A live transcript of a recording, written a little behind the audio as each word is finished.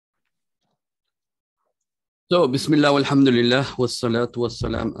So, Bismillah, walhamdulillah, wassalatu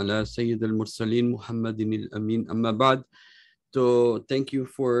wassalam ala Sayyid al-Mursaleen, Muhammadin al-Amin, amma ba'd. So, thank you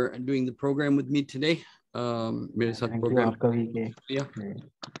for doing the program with me today. मेरे साथ program किया.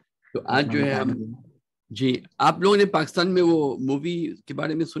 तो आज जो है हम जी, आप लोगों ने पाकिस्तान में वो मूवी के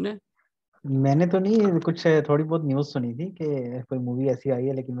बारे में सुना है? मैंने तो नहीं, कुछ थोड़ी बहुत न्यूज़ सुनी थी कि कोई मूवी ऐसी आई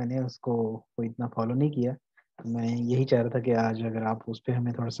है, लेकिन मैंने उसको कोई इतना फॉलो नहीं किया. मैं यही चाह रहा था कि आज अगर आप उस पे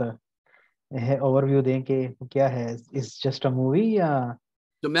हमें थोड़ा सा ओवरव्यू दें कि क्या है, इज जस्ट अ मूवी या.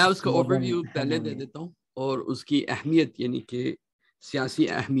 तो मैं उसका ओवरव्यू पहले दे देता हूँ और उसकी अहमियत यानी कि सियासी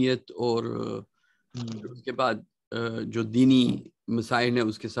अहमियत और उसके बाद जो दीनी मसाइल है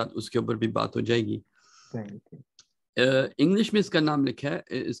उसके साथ उसके ऊपर भी बात हो जाएगी. इंग्लिश में इसका नाम लिखा है,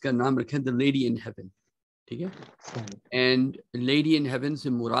 इसका नाम रखा है द लेडी इन हेवन. ठीक है. एंड लेडी इन हेवन से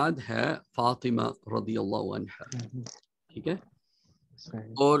मुराद है फातिमा रदियल्लाहु अन्हा. ठीक है.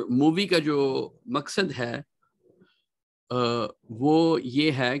 और मूवी का जो मकसद है वो ये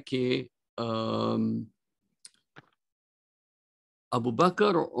है कि अबू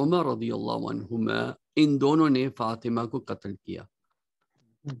बकर और उमर रदियल्लाहु अन्हुमा इन दोनों ने फातिमा को कत्ल किया.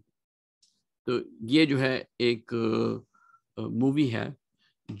 तो ये जो है एक मूवी है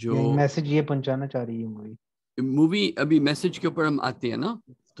जो मैसेज ये पहुंचाना चाह रही है मूवी. अभी मैसेज के ऊपर हम आते हैं ना,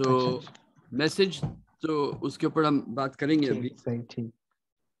 तो मैसेज तो उसके ऊपर हम बात करेंगे अभी. सही, ठीक.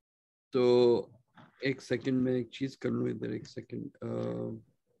 तो एक सेकंड में एक चीज कर लूँ इधर, एक second.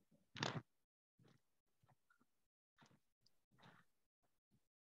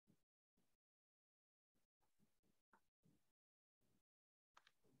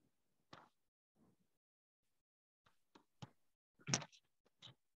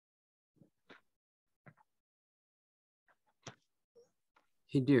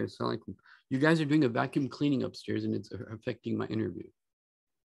 Hey dear, assalamu alaikum. You guys are doing a vacuum cleaning upstairs and it's affecting my interview.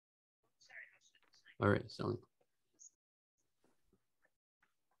 All right, assalamu alaikum.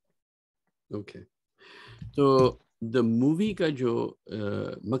 Okay. तो द मूवी का जो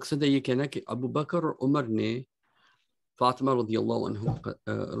मकसद है ये कहना कि अबू बकर और उमर ने फातिमा रदियल्लाहु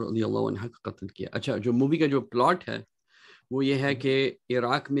अन्हा का कत्ल किया. अच्छा, जो मूवी का जो प्लॉट है वो ये है कि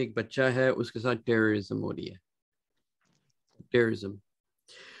इराक में एक बच्चा है, उसके साथ टेररिज्म हो रही है, टेररिज्म.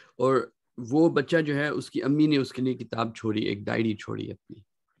 और वो बच्चा जो है, उसकी अम्मी ने उसके लिए किताब छोड़ी, एक डायरी छोड़ी अपनी.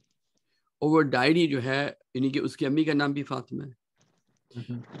 और वो डायरी जो है, यानी कि उसकी अम्मी का नाम भी फातिमा है.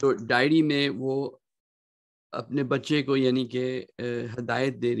 तो डायरी में वो अपने बच्चे को यानी कि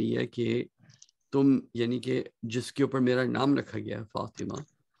हदायत दे रही है कि तुम यानी कि जिसके ऊपर मेरा नाम रखा गया है फातिमा,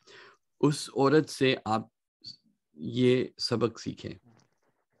 उस औरत से आप ये सबक सीखें.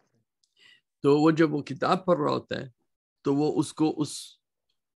 तो वो जब वो किताब पढ़ रहा होता है तो वो उसको उस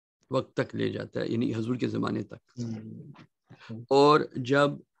वक्त तक ले जाता है, यानी हुजूर के ज़माने तक. और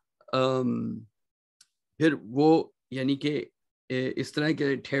जब फिर वो यानी कि इस तरह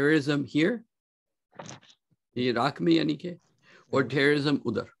के टेररिज्म हियर इराक में यानी कि, और टेररिज्म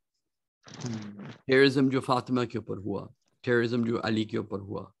उधर, टेररिज्म जो फातिमा के ऊपर हुआ, टेररिज्म जो अली के ऊपर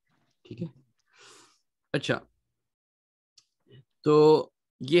हुआ. ठीक है. अच्छा, तो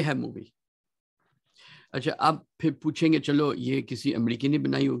ये है मूवी. अच्छा, आप फिर पूछेंगे चलो ये किसी अमेरिकी ने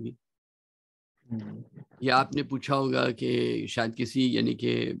बनाई होगी, या आपने पूछा होगा कि शायद किसी यानी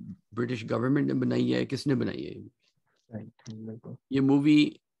कि ब्रिटिश गवर्नमेंट ने बनाई है. किसने बनाई है ये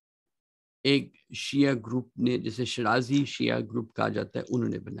मूवी? एक शिया ग्रुप ने, जिसे शराजी शिया ग्रुप कहा जाता है,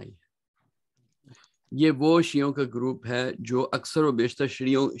 उन्होंने बनाई है. ये वो शियों का ग्रुप है जो अक्सर और बेशतर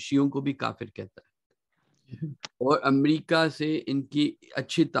शियों को भी काफिर कहता है. और अमेरिका से इनकी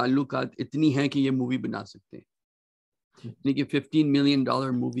अच्छी ताल्लुकात इतनी हैं कि ये मूवी बना सकते हैं, यानी कि $15 मिलियन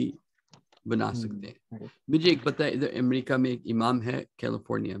मूवी बना सकते हैं. मुझे एक पता है, इधर अमेरिका में एक इमाम है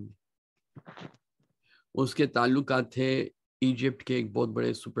कैलिफोर्निया में, उसके ताल्लुकात थे इजिप्ट के एक बहुत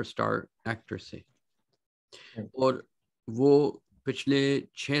बड़े सुपरस्टार एक्टर से. और वो पिछले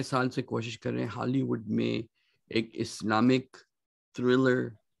 6 साल से कोशिश कर रहे हैं हॉलीवुड में एक इस्लामिक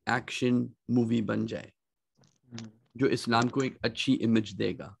थ्रिलर एक्शन मूवी बन जाए जो इस्लाम को एक अच्छी इमेज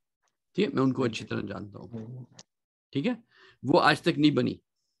देगा. ठीक है, मैं उनको अच्छी तरह जानता हूँ. ठीक है, वो आज तक नहीं बनी.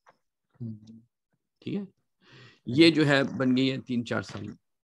 ठीक है, ये जो है बन गई है 3-4 साल.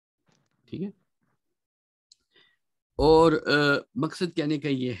 ठीक है. और मकसद कहने का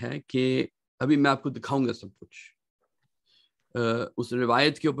ये है कि अभी मैं आपको दिखाऊंगा सब कुछ. उस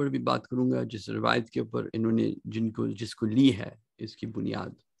रिवायत के ऊपर भी बात करूंगा जिस रिवायत के ऊपर इन्होंने जिसको ली है इसकी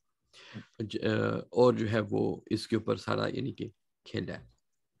बुनियाद, और जो है वो इसके ऊपर सारा यानी कि खेला है.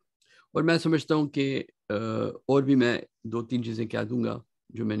 और मैं समझता हूँ कि और भी मैं 2-3 चीज़ें कह दूंगा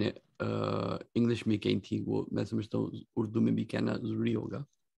जो मैंने इंग्लिश में कही थी, वो मैं समझता हूँ उर्दू में भी कहना ज़रूरी होगा.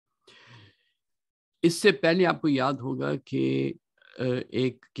 اس سے پہلے آپ کو یاد ہوگا کہ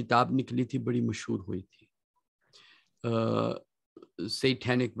ایک کتاب نکلی تھی، بڑی مشہور ہوئی تھی،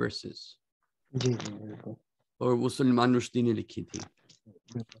 سیٹینک ورسز، جی جی بالکل، اور وہ سلمان رشدی نے لکھی تھی.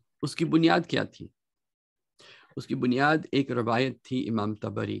 اس کی بنیاد کیا تھی؟ اس کی بنیاد ایک روایت تھی امام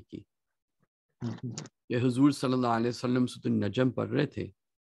طبری کی کہ حضور صلی اللہ علیہ وسلم سورۃ النجم پڑھ رہے تھے،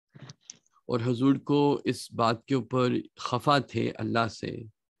 اور حضور کو اس بات کے اوپر خفا تھے اللہ سے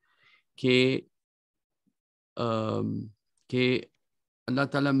کہ اللہ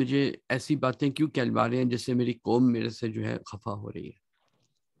تعالیٰ مجھے ایسی باتیں کیوں کہلوا رہے ہیں جس سے میری قوم میرے سے جو ہے خفا ہو رہی ہے.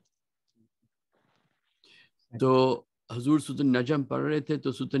 تو حضور سورۃ النجم پڑھ رہے تھے،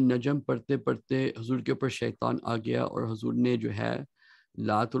 تو سورۃ النجم پڑھتے پڑھتے حضور کے اوپر شیطان آ گیا، اور حضور نے جو ہے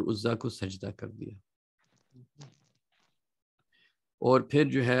لات اور عزیٰ کو سجدہ کر دیا. اور پھر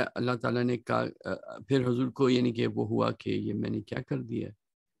جو ہے اللہ تعالیٰ نے کہا، پھر حضور کو یعنی کہ وہ ہوا کہ یہ میں نے کیا کر دیا.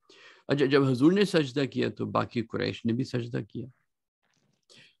 اچھا، جب حضور نے سجدہ کیا تو باقی قریش نے بھی سجدہ کیا،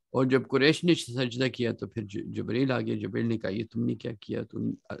 اور جب قریش نے سجدہ کیا تو پھر جبریل آ گیا. جبریل نے کہا یہ تم نے کیا کیا؟ تو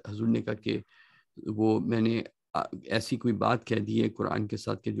حضور نے کہا کہ وہ میں نے ایسی کوئی بات کہہ دی ہے قرآن کے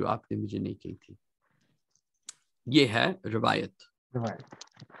ساتھ کہ جو آپ نے مجھے نہیں کہی تھی. یہ ہے روایت،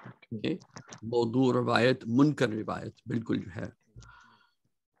 موضوع روایت، منکر روایت بالکل جو ہے.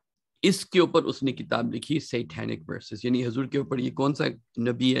 اس کے اوپر اس نے کتاب لکھی سیٹینک ورسز، یعنی حضور کے اوپر یہ کون سا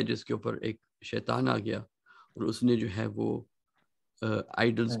نبی ہے جس کے اوپر ایک شیطان آ گیا اور اس نے جو ہے وہ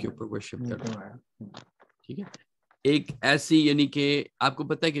آئیڈلز کے اوپر ورشپ کر دیا. ٹھیک ہے، ایک ایسی یعنی کہ آپ کو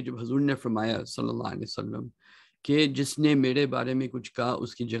پتہ ہے کہ جب حضور نے فرمایا صلی اللہ علیہ وسلم کہ جس نے میرے بارے میں کچھ کہا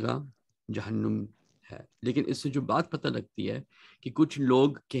اس کی جگہ جہنم ہے، لیکن اس سے جو بات پتہ لگتی ہے کہ کچھ لوگ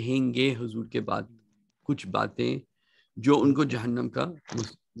کہیں گے حضور کے بعد کچھ باتیں جو ان کو جہنم کا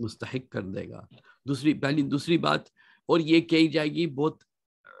مستحق کر دے گا. دوسری بات، اور یہ کہی جائے گی بہت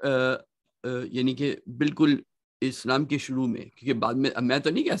یعنی کہ بالکل اسلام کے شروع میں، کیونکہ بعد میں تو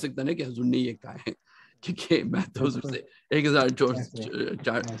نہیں کہہ سکتا نا کہ حضور نے یہ کہا ہے، کیونکہ میں تو حضور سے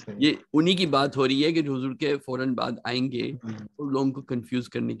 1404 یہ انہی کی بات ہو رہی ہے کہ جو حضور کے فوراً بعد آئیں گے اور لوگوں کو کنفیوز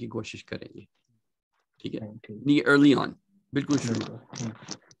کرنے کی کوشش کریں گے. ٹھیک ہے، یہ ارلی آن بالکل شروع،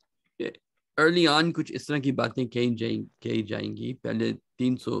 ارلی آن کچھ اس طرح کی باتیں کہی جائیں گی پہلے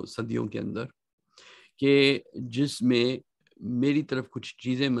 300 صدیوں کے اندر، کہ جس میں میری طرف کچھ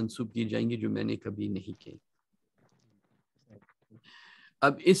چیزیں منسوب کی جائیں گی جو میں نے کبھی نہیں کی.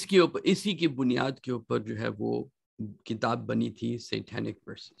 اب اس کے اوپر، اسی کی بنیاد کے اوپر جو ہے وہ کتاب بنی تھی سیٹینک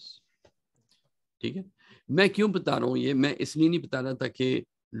ورسز. ٹھیک ہے، میں کیوں بتا رہا ہوں یہ؟ میں اس لیے نہیں بتا رہا تھا کہ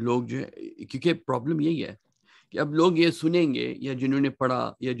لوگ جو ہے، کیونکہ پرابلم یہی ہے کہ اب لوگ یہ سنیں گے یا جنہوں نے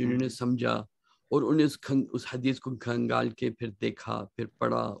پڑھا یا جنہوں نے سمجھا اور انہیں اس حدیث کو کھنگال کے پھر دیکھا، پھر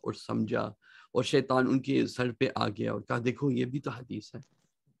پڑھا اور سمجھا، اور شیطان ان کے سر پہ آ گیا اور کہا دیکھو یہ بھی تو حدیث ہے،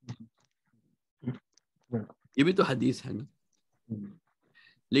 یہ بھی تو حدیث ہے نا.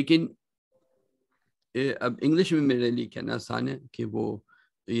 لیکن اب انگلش میں میرے لیے کہنا آسان ہے کہ وہ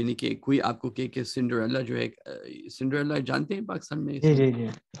یعنی کہ کوئی آپ کو کہ سنڈریلا جو ہے، سنڈریلا جانتے ہیں پاکستان میں؟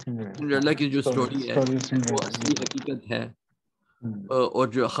 سنڈریلا کی جو سٹوری ہے وہ اصلی حقیقت ہے، اور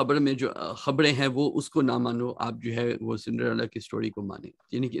جو خبریں ہیں وہ اس کو نہ مانو، آپ جو ہے وہ سنڈریلا کی سٹوری کو مانیں،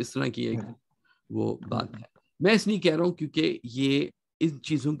 یعنی کہ اس طرح کی ایک وہ بات ہے. میں اس لیے کہہ رہا ہوں کیونکہ یہ ان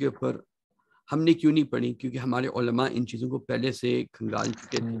چیزوں کے اوپر ہم نے کیوں نہیں پڑھی، کیونکہ ہمارے علماء ان چیزوں کو پہلے سے کھنگال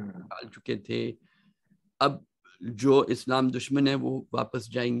چکے تھے. اب جو اسلام دشمن ہے وہ واپس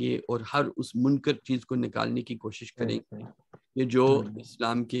جائیں گے اور ہر اس منکر چیز کو نکالنے کی کوشش کریں گے کہ جو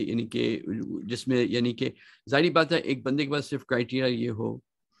اسلام کے یعنی کہ جس میں یعنی کہ ظاہری بات ہے ایک بندے کے پاس صرف کرائٹیریا یہ ہو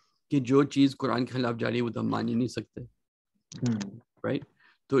کہ جو چیز قرآن کے خلاف جا رہی ہے وہ تو ہم مان ہی نہیں سکتے، رائٹ.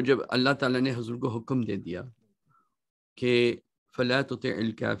 تو جب اللہ تعالیٰ نے حضور کو حکم دے دیا کہ فَلَا تُطِعِ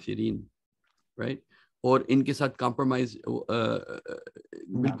الْكَافِرِينَ، رائٹ، اور ان کے ساتھ کمپرومائز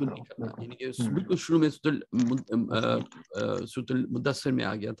بالکل نہیں کرنا، یعنی کہ بالکل شروع میں سورۃ المدثر میں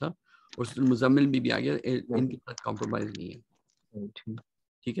آ گیا تھا اور سورۃ المزمل میں بھی آ گیا، ان کے ساتھ کمپرومائز نہیں ہے.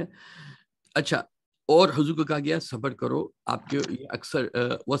 ٹھیک ہے، اچھا، اور حضور کو کہا گیا صبر کرو. آپ کے اکثر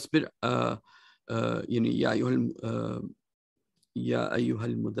وصبر یعنی یا ایھا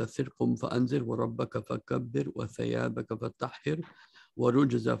المدثر قم فانذر وربک فکبر وثیابک فطہر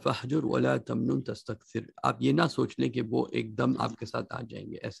وَرُجْزَ فَاہْجُرْ وَلَا تَمْنُنْ تَسْتَكْثِرْ. آپ یہ نہ سوچ لیں کہ وہ ایک دم آپ کے ساتھ آ جائیں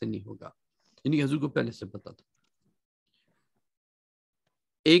گے، ایسے نہیں ہوگا، یعنی حضور کو پہلے سے پتا تھا.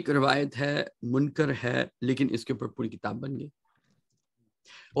 ایک روایت ہے، منکر ہے، لیکن اس کے اوپر پوری کتاب بن گئی.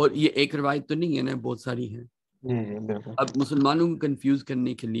 اور یہ ایک روایت تو نہیں ہے نا، بہت ساری ہیں. اب مسلمانوں کو کنفیوز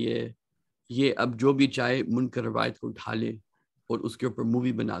کرنے کے لیے یہ اب جو بھی چاہے منکر روایت کو اٹھا لے اور اس کے اوپر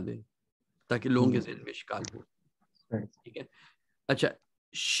مووی بنا دے تاکہ لوگوں کے ذہن میں اشکال ہو. ٹھیک ہے، اچھا،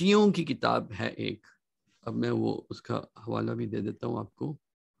 شیعوں کی کتاب ہے ایک, اب میں وہ اس کا حوالہ بھی دے دیتا ہوں آپ کو.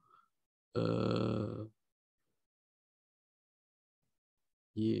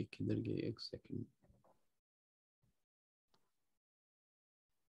 یہ کدھر گئے, ایک سیکنڈ.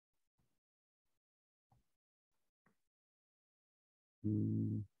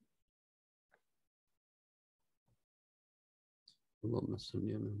 اللہم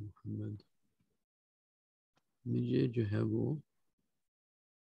صلی علی محمد. مجھے جو ہے وہ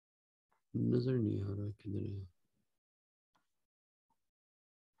نظر نہیں آ رہا کدھر ہے.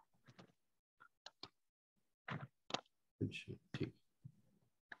 اچھا ٹھیک,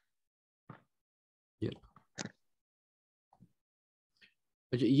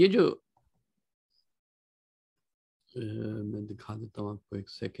 اچھا یہ جو میں دکھا دیتا ہوں آپ کو, ایک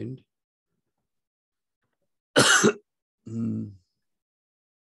سیکنڈ.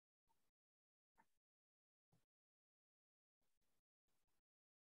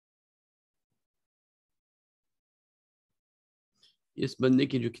 اس بندے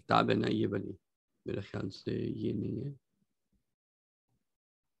کی جو کتاب ہے نا, یہ والی, میرے خیال سے یہ نہیں ہے.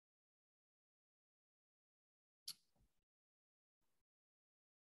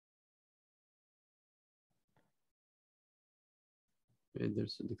 میں ادھر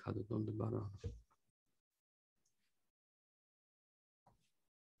سے دکھا دیتا ہوں دوبارہ.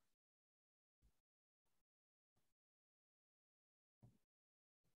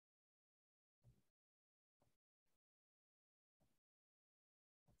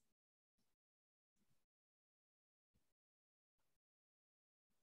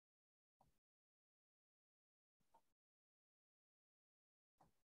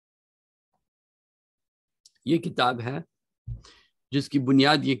 یہ کتاب ہے جس کی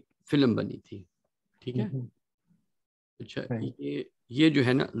بنیاد یہ فلم بنی تھی, ٹھیک ہے. اچھا یہ جو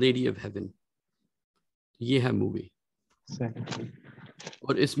ہے نا, لیڈی آف ہیون, یہ ہے مووی.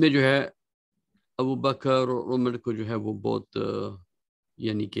 اور اس میں جو ہے ابو بکر اور عمر کو جو ہے وہ بہت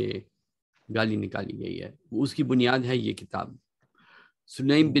یعنی کہ گالی نکالی گئی ہے. اس کی بنیاد ہے یہ کتاب,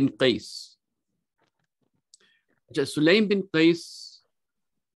 سلیم بن قیس. اچھا سلیم بن قیس,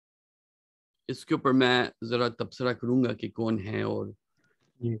 اس کے اوپر میں ذرا تبصرہ کروں گا کہ کون ہے, اور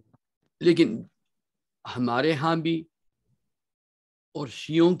لیکن ہمارے ہاں بھی اور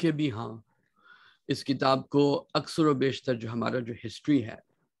شیعوں کے بھی ہاں اس کتاب کو اکثر و بیشتر جو ہمارا جو ہسٹری ہے,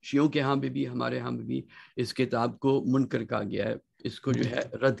 شیعوں کے ہاں بھی ہمارے ہاں بھی اس کتاب کو منکر کہا گیا ہے, اس کو جو ہے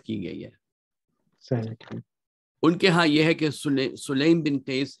رد کی گئی ہے. ان کے ہاں یہ ہے کہ سلیم بن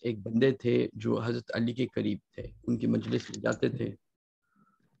قیس ایک بندے تھے جو حضرت علی کے قریب تھے, ان کی مجلس میں جاتے تھے.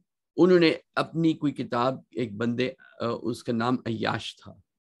 انہوں نے اپنی کوئی کتاب, ایک بندے, اس کا نام عیاش تھا,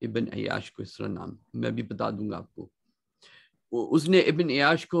 ابن عیاش کو اس طرح نام, میں بھی بتا دوں گا آپ کو. اس نے ابن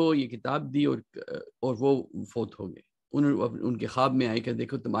عیاش کو یہ کتاب دی اور وہ فوت ہو گئے. ان کے خواب میں آئے کہ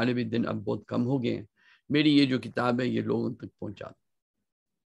دیکھو تمہارے بھی دن اب بہت کم ہو گئے ہیں, میری یہ جو کتاب ہے یہ لوگوں تک پہنچا دو.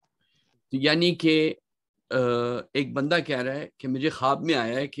 تو یعنی کہ ایک بندہ کہہ رہا ہے کہ مجھے خواب میں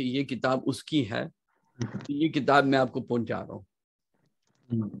آیا ہے کہ یہ کتاب اس کی ہے, یہ کتاب میں آپ کو پہنچا رہا ہوں.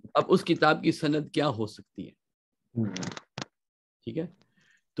 اب اس کتاب کی سند کیا ہو سکتی ہے, ٹھیک ہے.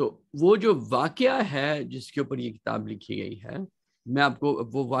 تو وہ جو واقعہ ہے جس کے اوپر یہ کتاب لکھی گئی ہے, میں آپ کو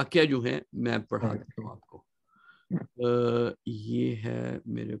وہ واقعہ جو ہے میں پڑھا دیتا ہوں آپ کو. یہ ہے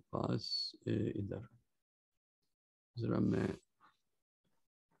میرے پاس ادھر, ذرا میں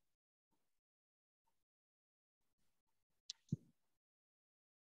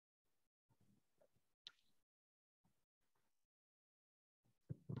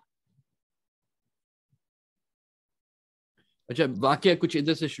اچھا واقعہ کچھ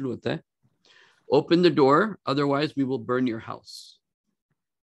ادھر سے شروع ہوتا ہے. Open the door, otherwise we will burn your house.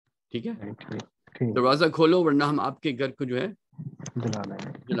 ٹھیک ہے, دروازہ کھولو ورنہ ہم آپ کے گھر کو جو ہے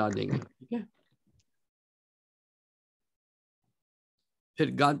جلا دیں گے. ٹھیک ہے,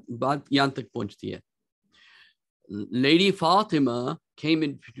 پھر بات یہاں تک پہنچتی ہے. Lady Fatima came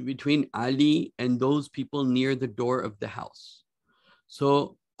in between Ali and those people near the door of the house.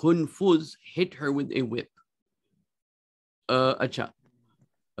 So Qunfuz hit her with a whip. اچھا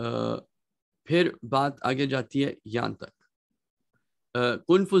پھر بات آگے جاتی ہے یہاں تک.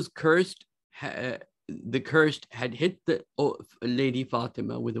 Qunfuz cursed, the cursed had hit the Lady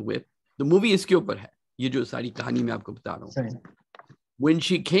Fatima with a whip. The movie اس کے اوپر ہے, یہ جو ساری کہانی میں آپ کو بتا رہا ہوں. When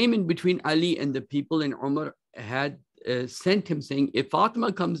she came in between Ali and the people, and Umar had sent him saying, if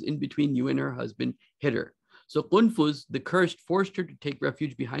Fatima comes in between you and her husband, hit her. So Qunfuz, the cursed, forced her to take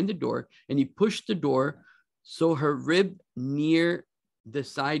refuge behind the door, and he pushed the door so her rib near the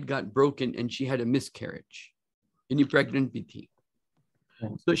side got broken and she had a miscarriage. And pregnant bhi thi.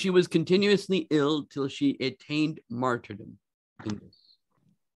 So she was continuously ill till she attained martyrdom in this.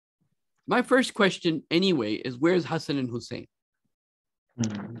 My first question anyway is, where's Hassan and Hussein?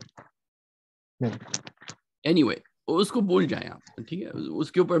 Anyway, اس کو بھول جائیں آپ, ٹھیک ہے,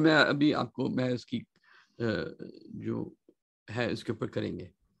 اس کے اوپر میں ابھی آپ کو میں اس کی جو ہے اس کے اوپر کریں گے.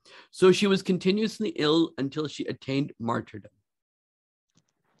 So she was continuously ill until she attained martyrdom.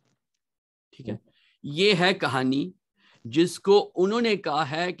 ٹھیک ہے, یہ ہے کہانی جس کو انہوں نے کہا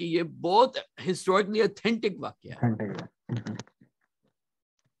ہے کہ یہ بہت ہسٹوریکلی اتھینٹک واقعہ ہے.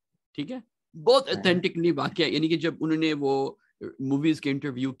 ٹھیک ہے, بہت اتھینٹکلی واقعہ, یعنی کہ جب انہوں نے وہ موویز کے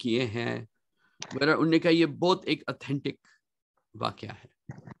انٹرویو کیے ہیں وغیرہ, انہوں نے کہا یہ بہت ایک اتھینٹک واقعہ ہے.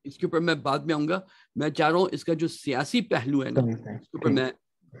 اس کے اوپر میں بعد میں آؤں گا. میں چاہ رہا ہوں اس کا جو سیاسی پہلو ہے نا اس کے اوپر میں,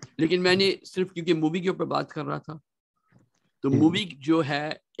 لیکن میں نے صرف کیونکہ مووی کے اوپر بات کر رہا تھا, تو مووی جو ہے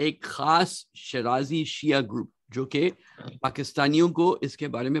ایک خاص شرازی شیعہ گروپ جو کہ پاکستانیوں کو اس کے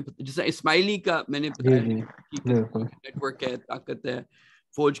بارے میں, جیسا اسماعیلی کا میں نے بتایا نیٹ ورک ہے, طاقت ہے,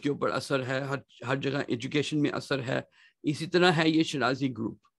 فوج کے اوپر اثر ہے, ہر جگہ ایجوکیشن میں اثر ہے, اسی طرح ہے یہ شرازی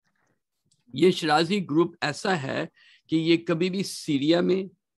گروپ. یہ شرازی گروپ ایسا ہے کہ یہ کبھی بھی سیریا میں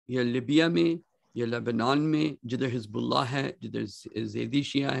یا لیبیا میں یا لبنان میں جدھر حزب اللہ ہے, جدھر زیدی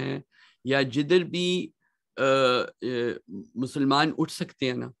شیعہ ہیں, یا جدھر بھی مسلمان اٹھ سکتے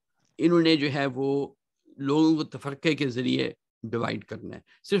ہیں نا, انہوں نے جو ہے وہ لوگوں کو تفرقے کے ذریعے ڈیوائیڈ کرنا ہے.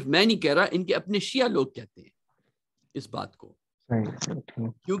 صرف میں نہیں کہہ رہا, ان کے اپنے شیعہ لوگ کہتے ہیں اس بات کو,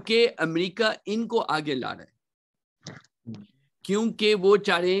 کیونکہ امریکہ ان کو آگے لا رہا ہے, کیونکہ وہ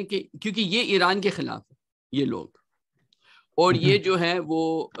چاہ رہے ہیں کہ کیونکہ یہ ایران کے خلاف ہے یہ لوگ, اور یہ جو ہے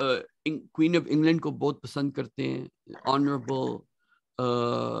وہ کوئین آف انگلینڈ کو بہت پسند کرتے ہیں, آنریبل,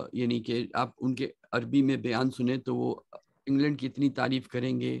 یعنی کہ آپ ان کے عربی میں بیان سنیں تو وہ انگلینڈ کی اتنی تعریف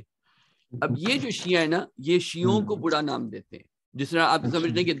کریں گے. اب یہ جو شیعہ ہے نا, یہ شیعوں کو برا نام دیتے ہیں, جس طرح آپ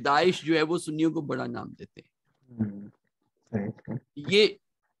سمجھتے ہیں کہ داعش جو ہے وہ سنیوں کو برا نام دیتے ہیں.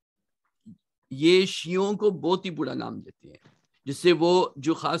 یہ شیعوں کو بہت ہی برا نام دیتے ہیں, جس سے وہ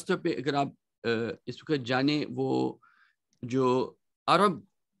جو خاص طور پہ اگر آپ اس وقت جانیں, وہ جو عرب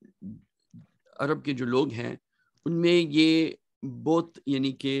کے جو لوگ ہیں ان میں یہ بہت,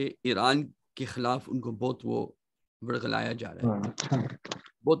 یعنی کہ ایران کے خلاف ان کو بہت وہ ورغلایا جا رہا ہے,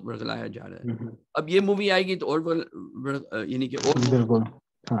 بہت ورغلایا جا رہا ہے. اب یہ مووی آئے گی تو اور یعنی کہ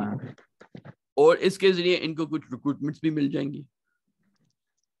اور اس کے ذریعے ان کو کچھ ریکروٹمنٹس بھی مل جائیں گی.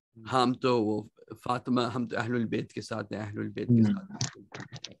 ہم تو وہ فاطمہ, ہم تو اہل البیت کے ساتھ ہیں, اہل البیت کے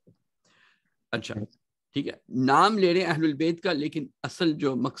ساتھ. اچھا ٹھیک ہے, نام لے رہے ہیں اہل البیت کا, لیکن اصل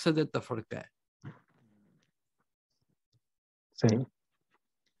جو مقصد ہے تفرقہ ہے. صحیح.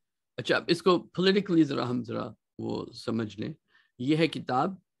 اچھا, اب اس کو پولیٹیکلی ہم ذرا وہ سمجھ لیں. یہ ہے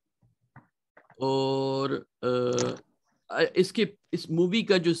کتاب, اور اس مووی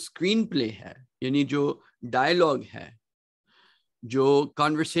کا جو اسکرین پلے ہے, یعنی جو ڈائلاگ ہے, جو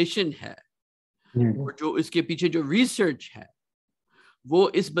کانورسیشن ہے, اور جو اس کے پیچھے جو ریسرچ ہے, وہ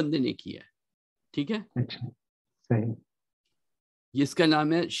اس بندے نے کیا ہے. ٹھیک ہے, صحیح. اس کا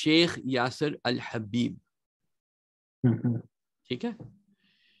نام ہے شیخ یاسر الحبیب. ٹھیک ہے,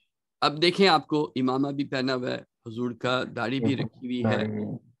 اب دیکھیں آپ کو امامہ بھی پہنا ہوا ہے, حضور کا داڑھی بھی رکھی ہوئی ہے,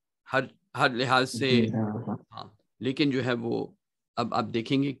 ہر لحاظ سے. ہاں, لیکن جو ہے وہ اب آپ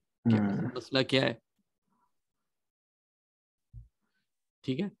دیکھیں گے کہ مسئلہ کیا ہے.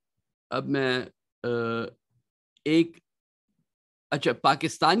 ٹھیک ہے, اب میں ایک, اچھا,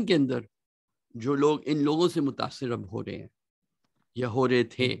 پاکستان کے اندر جو لوگ ان لوگوں سے متاثر اب ہو رہے ہیں یا ہو رہے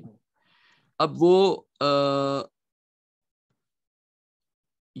تھے, اب وہ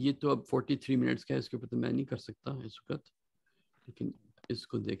یہ تو اب 43 منٹس کا ہے, اس کے اوپر تو میں نہیں کر سکتا اس وقت, لیکن اس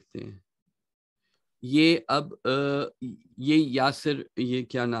کو دیکھتے ہیں. یہ اب یہ یاسر, یہ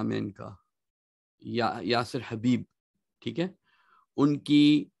کیا نام ہے ان کا, یاسر حبیب. ٹھیک ہے, ان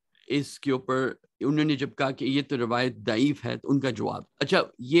کی اس کے اوپر انہوں نے جب کہا کہ یہ تو روایت ضعیف ہے, تو ان کا جواب, اچھا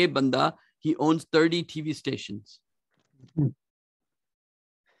یہ بندہ he owns 30 T V stations,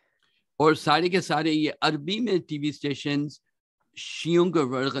 اور سارے کے سارے یہ عربی میں ٹی وی اسٹیشنز شیعوں کو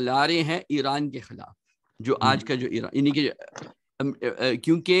ورغلا رہے ہیں ایران کے خلاف. جو آج کا جو ایران, یعنی کہ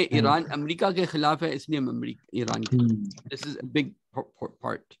کیونکہ ایران امریکہ کے خلاف ہے, اس لیے ہم ایران کے خلاف. This is a big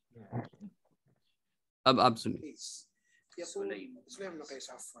part. اب آپ سنیں,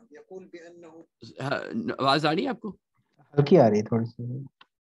 آواز آ رہی ہے آپ کو؟ ہلکی آ رہی ہے تھوڑی سی.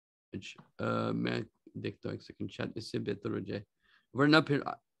 اچھا, میں دیکھتا ہوں ایک سیکنڈ, شاید اس سے بہتر ہو جائے, ورنہ پھر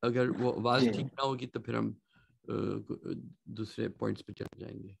اگر وہ آواز ٹھیک نہ ہوگی تو پھر ہم دوسرے پوائنٹس پہ چل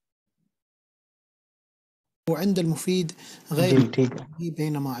جائیں گے. وعند المفيد غير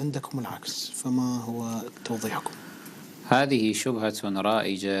بينما عندكم العكس, فما هو توضيحكم؟ هذه شبهة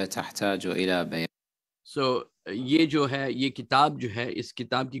رائجة تحتاج إلى بيان. So یہ جو ہے یہ کتاب جو ہے اس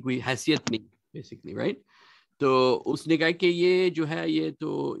کتاب کی کوئی حیثیت نہیں بیسکلی رائٹ. تو اس نے کہا کہ یہ جو ہے یہ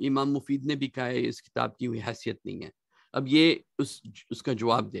تو امام مفید نے بھی کہا ہے اس کتاب کی کوئی حیثیت نہیں ہے. اب یہ اس کا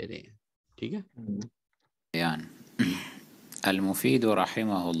جواب دے رہے ہیں. ٹھیک ہے. بیان المفید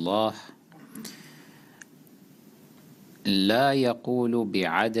رحمه الله لا يقول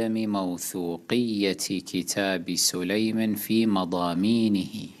بعدم موثوقية كتاب سليم في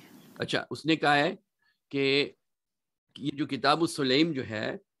مضامينه. اچھا اس نے کہا ہے کہ یہ جو کتاب السلیم جو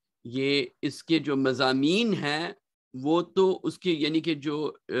ہے یہ اس کے جو مضامین ہیں وہ تو اس کے یعنی کہ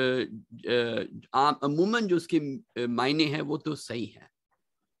جو عموماً جو اس کے معنی ہیں وہ تو صحیح ہیں,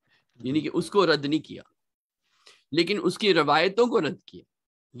 یعنی کہ اس کو رد نہیں کیا, لیکن اس کی روایتوں کو رد کیا.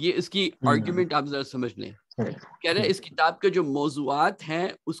 یہ اس کی آرگیومنٹ آپ ذرا سمجھ لیں. کہہ رہے اس کتاب کے جو موضوعات ہیں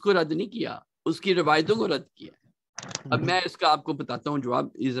اس کو رد نہیں کیا, اس کی روایتوں کو رد کیا. اب میں اس کا آپ کو بتاتا ہوں جواب,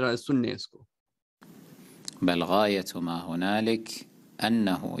 ذرا سن لیں اس کو. بل غاية ما هنالك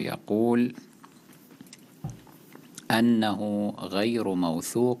أنه يقول أنه غير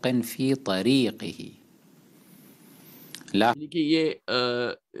موثوق في طريقه. لا کہ یہ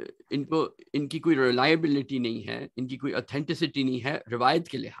ان کی کوئی ریلائبلٹی نہیں ہے, ان کی کوئی اتھینٹسٹی نہیں ہے روایت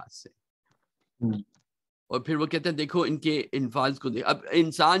کے لحاظ سے. اور پھر وہ کہتے ہیں دیکھو ان کے الفاظ کو اب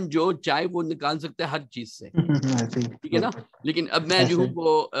انسان جو چاہے وہ نکال سکتا ہے ہر چیز سے, ٹھیک ہے نا. لیکن اب میں جو ہوں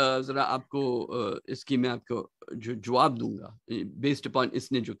وہ ذرا آپ کو اس کی میں آپ کو جو جواب دوں گا بیسڈ اپون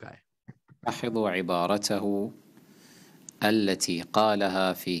اس نے جو کہا ہے. لاحظوا عبارته التي قالها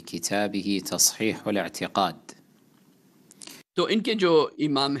في كتابه تصحيح الاعتقاد. تو ان کے جو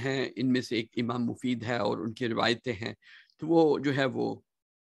امام ہیں ان میں سے ایک امام مفید ہے اور ان کی روایتیں ہیں, تو وہ جو ہے وہ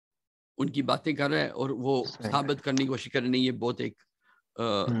ان کی باتیں کر رہا ہے اور وہ ثابت کرنے کی کوشش کر رہے ہیں. یہ بہت ایک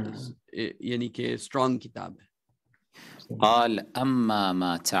یعنی کہ اسٹرانگ کتاب ہے. قال أما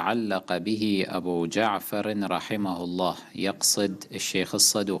ما تعلق به أبو جعفر رحمه الله يقصد الشيخ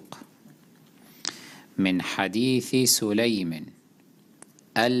الصدوق من حديث سليم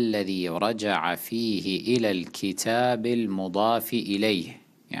الذي رجع فيه إلى الكتاب المضاف إليه,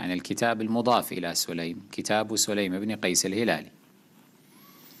 يعني الكتاب المضاف إلى سليم كتاب سليم بن قيس الهلالي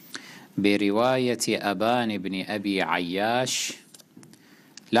برواية أبان بن أبي عياش.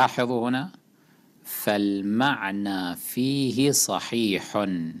 لاحظوا هنا فالمعنى فيه صحيح.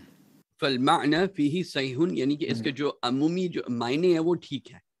 فالمعنى فيه صحيح یعنی کہ اس کے جو عمومی جو معنی ہے وہ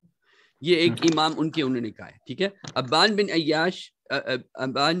ٹھیک ہے. یہ ایک امام ان کے انہوں نے کہا ہے. ٹھیک ہے. ابان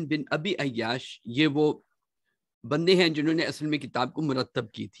بن ابی عیاش یہ وہ بندے ہیں جنہوں نے اصل میں کتاب کو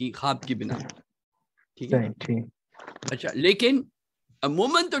مرتب کی تھی خواب کی بنا. ٹھیک ہے. اچھا لیکن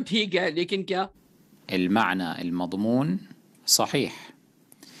عموماً تو ٹھیک ہے, لیکن کیا المعنى المضمون صحيح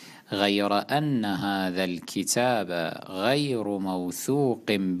غير أن هذا الكتاب غير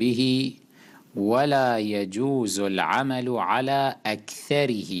موثوق به ولا يجوز العمل على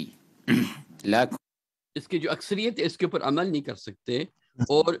أكثره. لكن اس کی جو اکثریت ہے اس کے اوپر عمل نہیں کر سکتے,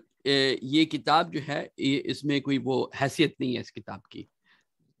 اور یہ کتاب جو ہے اس میں کوئی وہ حیثیت نہیں ہے اس کتاب کی.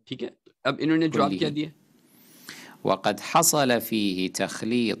 ٹھیک ہے. اب انہوں نے جواب کیا دیا. وقد حصل فيه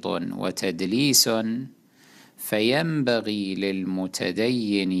تخليط وتدليس فينبغي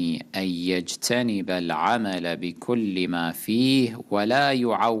للمتدين أن يجتنب العمل بكل ما فيه ولا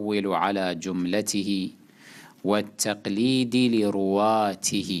يعول على جملته والتقليد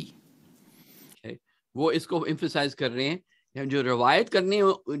لرواته. وہ اس کو emphasize کر رہے ہیں جو روایت کرنے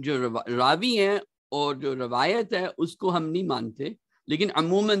جو راوی ہیں اور جو روایت ہے اس کو ہم نہیں مانتے, لیکن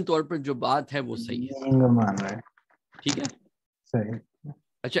عموماً طور پر جو بات ہے وہ صحیح ہے. ٹھیک ہے. صحیح.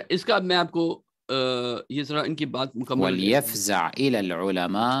 اچھا اس کا میں آپ کو یہ ذرا ان کی بات مکمل. وليفزع إلى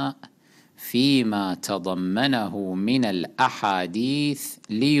العلماء فيما تضمنه من الأحاديث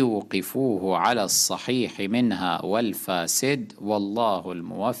ليوقفوه على الصحيح منها والفاسد والله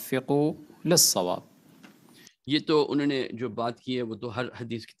الموفق للصواب. یہ تو انہوں نے جو بات کی ہے وہ تو ہر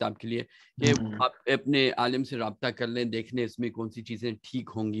حدیث کتاب کے لیے کہ آپ اپنے عالم سے رابطہ کر لیں, دیکھ لیں اس میں کون سی چیزیں ٹھیک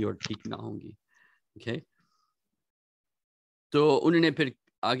ہوں گی اور ٹھیک نہ ہوں گی. اوکے. تو انہوں نے پھر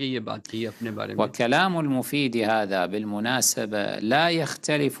آگے یہ بات کی اپنے بارے میں. وكلام المفيد هذا بالمناسبة لا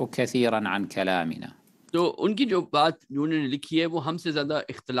يختلف كثيرا عن كلامنا. تو ان کی جو بات جو انہوں نے لکھی ہے وہ ہم سے زیادہ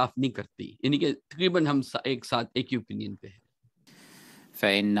اختلاف نہیں کرتی, یعنی کہ تقریباً ہم ایک ساتھ ایک ہی اوپینین پہ ہیں.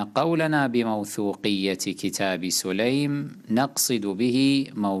 فإن قولنا بموثوقية كتاب سليم نقصد به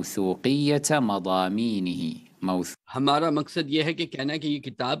موثوقية مضامينه. ہمارا مقصد یہ ہے کہ کہنا کہ یہ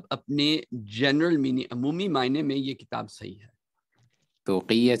کتاب اپنے جنرل مینی عمومی معنی میں یہ کتاب صحیح ہے.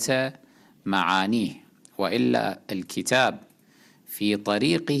 موثوقية معانيه وإلا الكتاب في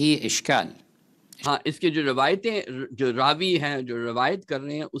طريقه إشكال. ہاں اس کے جو روایتیں جو راوی ہیں جو روایت کر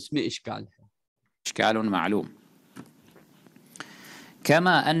رہے ہیں اس میں اشکال ہے. إشكال معلوم.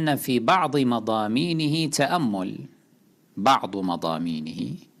 كما أن في بعض مضامينه تأمل، بعض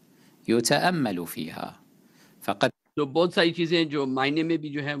مضامينه يتأمل فيها فقد تو بہت ساری چیزیں جو معنی میں بھی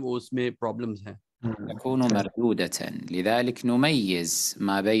جو ہیں وہ اس میں پرابلمز ہیں تكون مردودة. لذلك نميز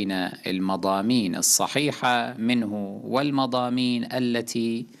ما بين المضامين الصحيحة منه والمضامين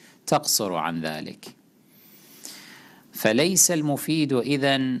التي تقصر عن ذلك. فليس المفيد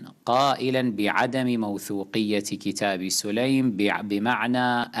إذن قائلا بعدم موثوقية كتاب سليم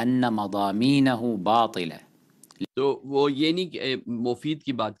بمعنى أن مضامينه باطلة. تو وہ یہ نہیں کہ مفید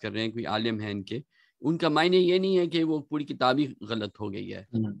کی بات کر رہے ہیں، کوئی عالم ہیں ان کا معنی یہ نہیں ہے کہ وہ پوری کتاب ہی غلط ہو گئی ہے،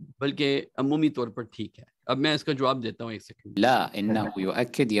 بلکہ عمومی طور پر ٹھیک ہے. اب میں اس کا جواب دیتا ہوں ایک سیکنڈ. لا إنه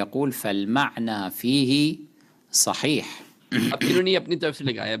يؤكد يقول فالمعنى فيه صحيح. اب انہوں نے اپنی طرف سے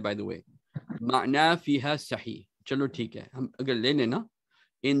لگایا بائی دا وے معنی فیہا صحیح. چلو ٹھیک ہے، ہم اگر لے لیں نا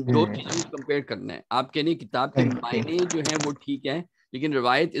ان دو چیزوں کو کمپیئر کرنا ہے. آپ کہنے کتاب کے معنی جو ہیں وہ ٹھیک ہے لیکن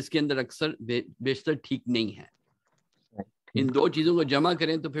روایت اس کے اندر اکثر بیشتر ٹھیک نہیں ہے. ان دو چیزوں کو جمع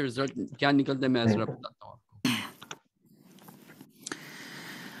کریں تو پھر رزلٹ کیا نکلتا ہے میں ذرا بتاتا ہوں آپ کو.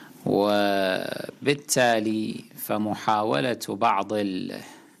 وبالتالي فمحاولة بعض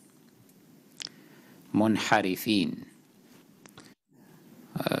المنحرفين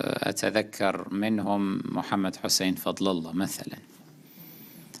أتذكر منهم محمد حسين فضل الله مثلا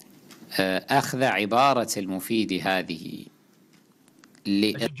أخذ عبارة المفيد هذه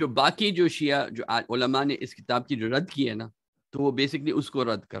جو باقی جو شیعہ جو علماء نے اس کتاب کی جو رد کی ہے نا تو وہ بیسکلی اس کو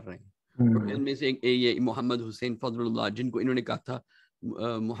رد کر رہے ہیں. ان میں سے یہ محمد حسین فضل اللہ جن کو انہوں نے کہا تھا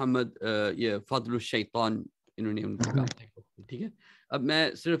محمد یہ فضل الشیطان انہوں نے ان کو کہا تھا. ٹھیک ہے، اب میں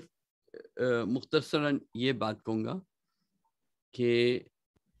صرف مختصراً یہ بات کہوں گا کہ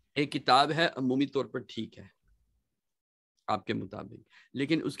ایک کتاب ہے عمومی طور پر ٹھیک ہے آپ کے مطابق،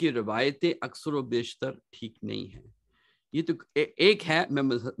 لیکن اس کی روایتیں اکثر و بیشتر ٹھیک نہیں ہیں. یہ تو ایک ہے، میں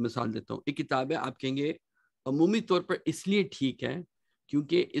مثال دیتا ہوں. ایک کتاب ہے آپ کہیں گے عمومی طور پر اس لیے ٹھیک ہے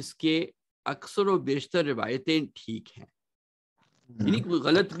کیونکہ اس کے اکثر و بیشتر روایتیں ٹھیک ہیں، یعنی کوئی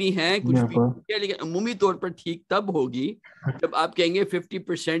غلط بھی ہیں کچھ بھی ٹھیک ہے، لیکن عمومی طور پر ٹھیک تب ہوگی جب آپ کہیں گے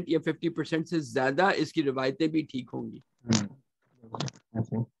 50% یا 50% سے زیادہ اس کی روایتیں بھی ٹھیک ہوں گی.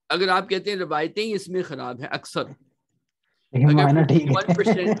 اگر آپ کہتے ہیں روایتیں ہی اس میں خراب ہیں اکثر،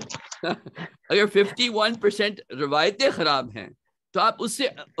 اگر 51% روایتیں خراب ہیں تو آپ اس سے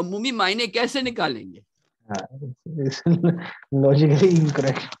عمومی معنی کیسے نکالیں گے؟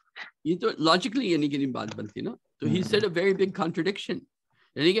 یہ تو لاجیکلی یعنی کہ نہیں بات بنتی نا. تو he said a very big contradiction,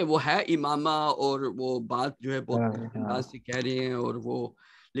 یعنی کہ وہ ہے امامہ اور وہ بات جو ہے بہت انداز سے کہہ رہے ہیں اور وہ،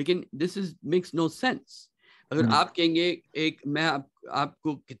 لیکن دس از میکس نو سینس. اگر آپ کہیں گے ایک میں آپ کو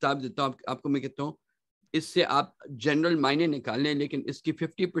کتاب دیتا ہوں، آپ کو میں کہتا ہوں اس سے آپ جنرل معنی نکالیں لیکن اس کی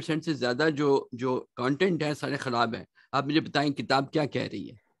 50% سے زیادہ جو کانٹینٹ ہے سارے خراب ہیں، آپ مجھے بتائیں کتاب کیا کہہ رہی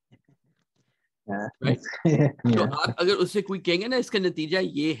ہے. تو آپ اگر اس سے کوئی کہیں گے نا اس کا نتیجہ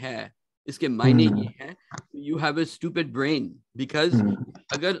یہ ہے، اس کے معنی یہ ہے، you have a stupid brain. Because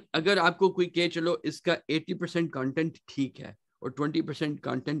اگر آپ کو کوئی کہے چلو اس کا 80% کانٹینٹ ٹھیک ہے اور 20%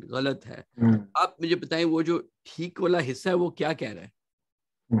 کانٹینٹ غلط ہے، آپ مجھے بتائیں وہ جو ٹھیک والا حصہ ہے وہ کیا کہہ رہا ہے.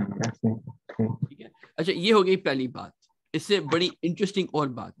 ٹھیک ہے، اچھا یہ ہو گئی پہلی بات. اس سے بڑی انٹرسٹنگ اور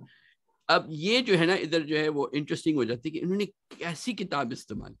بات، اب یہ جو ہے نا ادھر جو ہے وہ انٹرسٹنگ ہو جاتی ہے کہ انہوں نے کیسی کتاب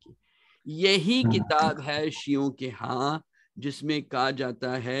استعمال کی. یہی کتاب ہے شیعوں کے ہاں جس میں کہا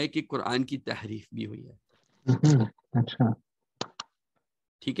جاتا ہے کہ قرآن کی تحریف بھی ہوئی ہے. اچھا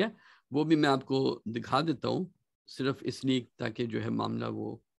ٹھیک ہے، وہ بھی میں آپ کو دکھا دیتا ہوں صرف اس لیے تاکہ جو ہے معاملہ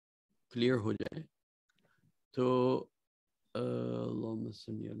وہ کلیئر ہو جائے. تو اللہم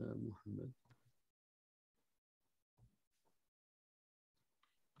صلی علی محمد.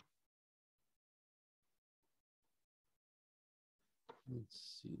 Let's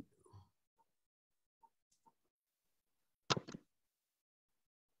see.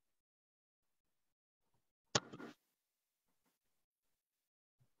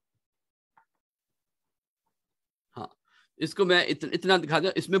 ہاں اس کو میں اتنا دکھا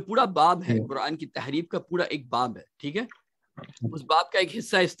دوں، اس میں پورا باب ہے قرآن کی تحریف کا، پورا ایک باب ہے. ٹھیک ہے، اس باب کا ایک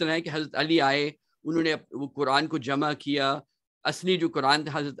حصہ اس طرح ہے کہ حضرت علی آئے، انہوں نے وہ قرآن کو جمع کیا، اصلی جو قرآن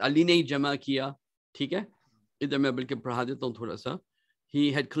تھا حضرت علی نے ہی جمع کیا. ٹھیک ہے، ادھر میں بلکہ پڑھا دیتا ہوں تھوڑا سا. He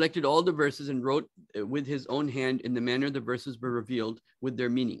had collected all the verses and wrote with his own hand in the manner the verses were revealed with their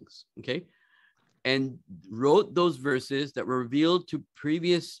meanings. Okay? And wrote those verses that were revealed to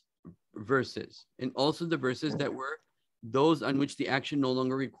previous verses, and also the verses that were those on which the action no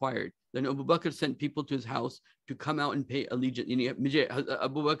longer required. Then Abu Bakr sent people to his house to come out and pay allegiance. یعنی مجھے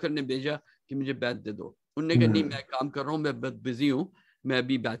ابو بکر نے بھیجا کہ مجھے بیعت دے دو. انہوں نے کہا نہیں میں کام کر رہا ہوں، میں بہت بزی ہوں، میں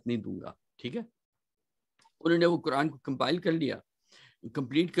ابھی بیعت نہیں دوں گا. ٹھیک ہے، انہوں نے وہ قرآن کو کمپائل کر لیا,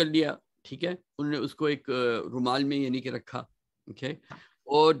 کمپلیٹ کر لیا, ٹھیک ہے, انہوں نے اس کو ایک رومال میں یعنی کہ رکھا, اوکے,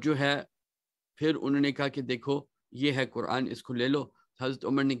 اور جو ہے پھر انہوں نے کہا کہ دیکھو یہ ہے قرآن, اس کو لے لو. حضرت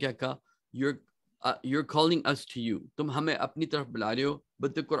عمر نے کیا کہا, you're calling us to you, تم ہمیں اپنی طرف بلا رہے ہو,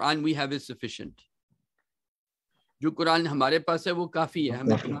 but the Quran we have is sufficient. جو قرآن ہمارے پاس ہے وہ کافی ہے,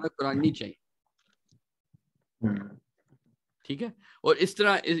 ہمیں تمہارا قرآن نہیں چاہیے. ٹھیک ہے, اور اس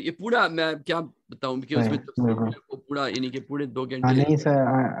طرح یہ پورا میں کیا بتاؤں کہ اس میں پورا یعنی کہ پورے 2 گھنٹے.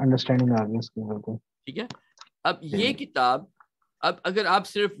 ٹھیک ہے, اب یہ کتاب, اب اگر آپ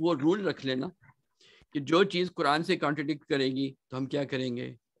صرف وہ رول رکھ لینا کہ جو چیز قرآن سے کانٹرڈکٹ کرے گی تو ہم کیا کریں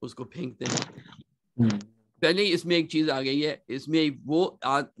گے, اس کو پھینک دیں گے. پہلے ہی اس میں ایک چیز آ گئی ہے, اس میں وہ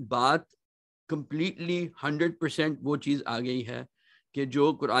بات کمپلیٹلی 100% وہ چیز آ گئی ہے کہ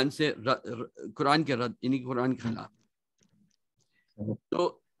جو قرآن سے قرآن کے رد یعنی قرآن کے خلاف.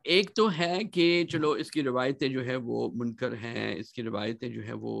 تو ایک تو ہے کہ چلو اس کی روایتیں جو ہے وہ منکر ہیں, اس کی روایتیں جو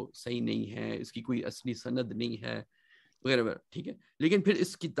ہے وہ صحیح نہیں ہیں, اس کی کوئی اصلی سند نہیں ہے وغیرہ وغیرہ, ٹھیک ہے, لیکن پھر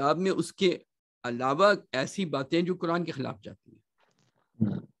اس کتاب میں اس کے علاوہ ایسی باتیں جو قرآن کے خلاف جاتی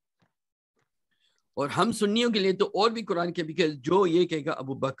ہیں. اور ہم سنیوں کے لیے تو اور بھی قرآن کے, بھی جو یہ کہے گا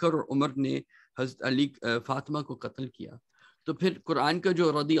ابو بکر اور عمر نے حضرت علی فاطمہ کو قتل کیا, تو پھر قرآن کا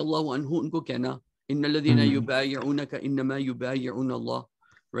جو رضی اللہ عنہ ان کو کہنا ان الذین یبایعونک انما یبایعون اللہ,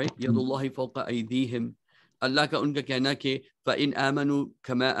 رائٹ, ید اللہ فوق ایدیہم, اللہ کا ان کا کہنا کہ فَإِنْ آمَنُوا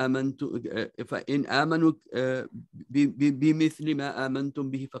كَمَا آمَنْتُمْ فَإِنْ آمَنُوا بِمِثْلِ مَا آمَنْتُمْ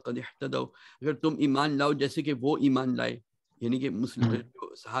بِهِ فَقَدْ اهْتَدَوْا, اگر تم ایمان لاؤ جیسے کہ وہ ایمان لائے, یعنی کہ مسلم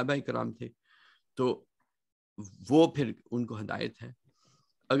جو صحابہ کرام تھے, تو وہ پھر ان کو ہدایت ہے.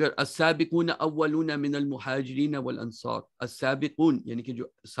 اگر السابقون اولون من المہاجرین والانصار, السابقون یعنی کہ جو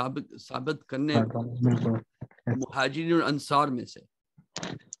ثابت کرنے مہاجرین اور انصار میں سے,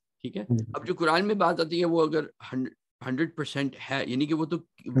 ٹھیک ہے. اب جو قرآن میں بات آتی ہے وہ اگر 100% ہے, یعنی کہ وہ تو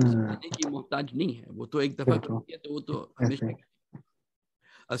سمجھنے کی محتاج نہیں ہے, وہ تو ایک دفعہ کرتی ہے تو وہ تو ہمیشہ.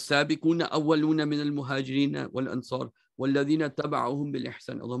 السابقون اولون من المہاجرین والانصار والذین تبعوهم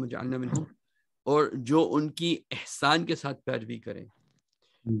بالاحسان اللهم اجعلنا منهم, اور جو ان کی احسان کے ساتھ پیروی کریں.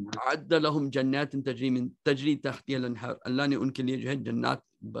 اعد لهم جنات تجری تحتها الانہار, اللہ نے ان کے لیے جو ہے جنات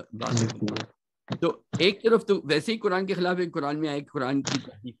باغ. تو ایک طرف تو ویسے ہی قرآن کے خلاف ایک قرآن میں آئے کہ قرآن کی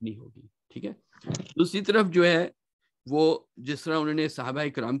تحریف نہیں ہوگی, ٹھیک ہے. دوسری طرف جو ہے وہ جس طرح انہوں نے صحابہ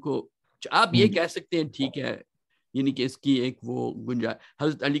کرام کو, آپ یہ کہہ سکتے ہیں ٹھیک ہے, یعنی کہ اس کی ایک وہ گنجائش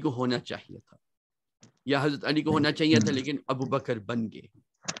حضرت علی کو ہونا چاہیے تھا, یا حضرت علی کو ہونا چاہیے تھا لیکن ابو بکر بن گئے,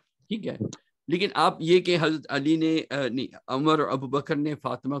 ٹھیک ہے. لیکن آپ یہ کہ حضرت علی نے نہیں, عمر اور ابو بکر نے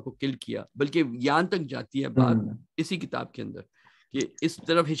فاطمہ کو کل کیا, بلکہ یہاں تک جاتی ہے بات اسی کتاب کے اندر کہ اس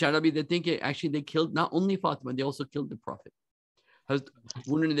طرف اشارہ بھی دیتے ہیں کہ actually they killed not only Fatima, they also killed the Prophet. حضرت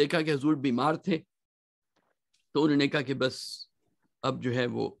انہوں نے دیکھا کہ حضور بیمار تھے, تو انہوں نے کہا کہ بس اب جو ہے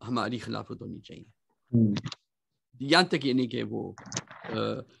وہ ہماری خلافت ہونی چاہیے. یہاں تک یہ نہیں کہ وہ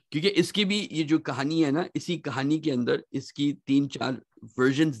کیونکہ اس کی بھی یہ جو کہانی ہے نا, اسی کہانی کے اندر اس کی 3-4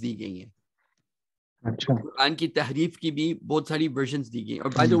 ورژنز دی گئی ہیں. اچھا, قرآن کی تحریف کی بھی بہت ساری ورژنز دی گئی.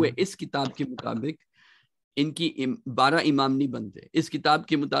 اور بائی دا وے اس کتاب کے مطابق ان کی 12 امام نہیں بنتے, اس کتاب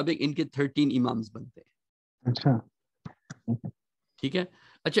کے مطابق ان کے 13 امامز بنتے ہیں. اچھا, ٹھیک ہے.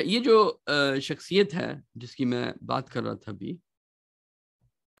 اچھا, یہ جو شخصیت ہے جس کی میں بات کر رہا تھا ابھی,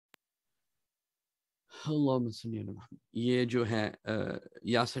 اللہم صلی علی محمد, یہ جو ہے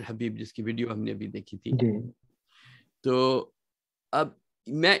یاسر حبیب جس کی ویڈیو ہم نے ابھی دیکھی تھی, تو اب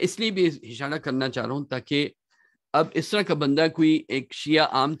میں اس لیے بھی اشارہ کرنا چاہ رہا ہوں تاکہ اب اس طرح کا بندہ کوئی ایک شیعہ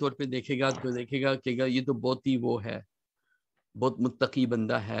عام طور پہ دیکھے گا تو دیکھے گا کہ یہ تو بہت ہی وہ ہے, بہت متقی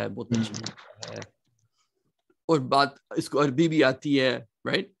بندہ ہے, بہت اچھا ہے, اور بات اس کو عربی بھی آتی ہے,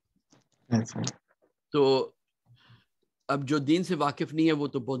 رائٹ. تو اب جو دین سے واقف نہیں ہے وہ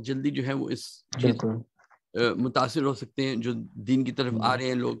تو بہت جلدی جو ہے وہ اس چیز متاثر ہو سکتے ہیں جو دین کی طرف آ رہے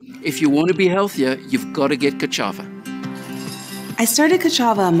ہیں لوگ. If you want to be healthier, you've got to get kachava. I started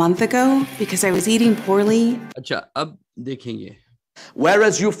kachava a month ago because I was eating poorly. اچھا, اب دیکھیں گے.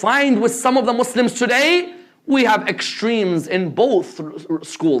 Whereas you find with some of the Muslims today, we have extremes in both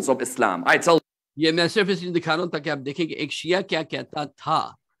schools of Islam. I tell یہ میں صرف اس لیے دکھا رہا ہوں تاکہ آپ دیکھیں کہ ایک شیعہ کیا کہتا تھا.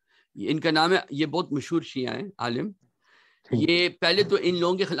 ان کا نام ہے, یہ بہت مشہور شیعہ ہیں, عالم. یہ پہلے تو ان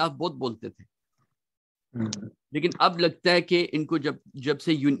لوگوں کے خلاف بہت بولتے تھے, لیکن اب لگتا ہے کہ ان کو جب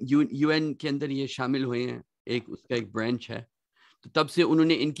سے یو این کے اندر یہ شامل ہوئے ہیں, ایک اس کا ایک برانچ ہے, تو تب سے انہوں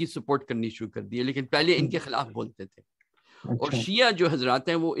نے ان کی سپورٹ کرنی شروع کر دی ہے, لیکن پہلے ان کے خلاف بولتے تھے. اور شیعہ جو حضرات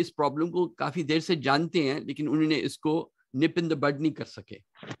ہیں وہ اس پرابلم کو کافی دیر سے جانتے ہیں, لیکن انہوں نے اس کو نپ ان دا بڈ نہیں کر سکے.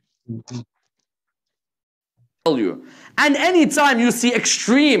 you. And anytime you see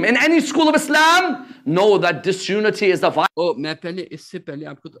extreme in any school of Islam, know that disunity is the virus. میں پہلے اس سے پہلے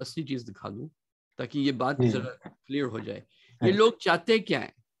آپ کو تو اصلی چیز دکھا دوں تاکہ یہ بات ذرا کلیئر ہو جائے. یہ لوگ چاہتے کیا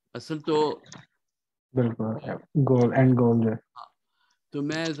ہیں اصل تو بالکل گول اینڈ گول جو ہے. تو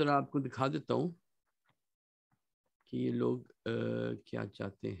میں ذرا آپ کو دکھا دیتا ہوں کہ یہ لوگ کیا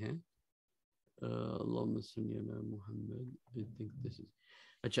چاہتے ہیں. اللہم صلی علی محمد.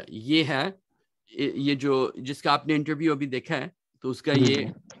 اچھا یہ ہے یہ جو جس کا آپ نے انٹرویو ابھی دیکھا ہے تو اس کا یہ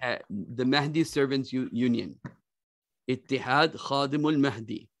ہے دا مہدی سرونٹس یونین, اتحاد خادم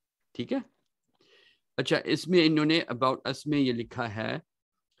المہدی. ٹھیک ہے. اچھا اس میں انہوں نے اباؤٹ اس میں یہ لکھا ہے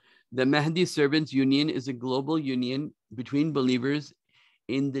the Mahdi Servants Union is a global union between believers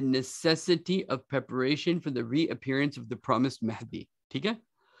in the necessity of preparation for the reappearance of the promised Mahdi. ٹھیک ہے.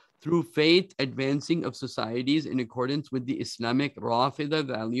 Through faith advancing of societies in accordance with the Islamic Rafida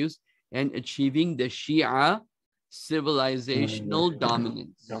values and achieving the Shia civilizational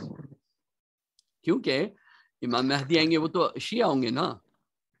dominance. کیونکہ امام مہدی آئیں گے وہ تو شیعہ ہوں گے نا.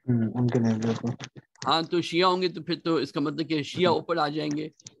 ہاں تو شیعہ ہوں گے تو پھر تو اس کا مطلب کہ شیعہ اوپر آ جائیں گے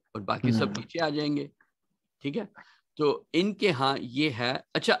اور باقی سب نیچے آ جائیں گے. ٹھیک ہے. تو ان کے ہاں یہ ہے.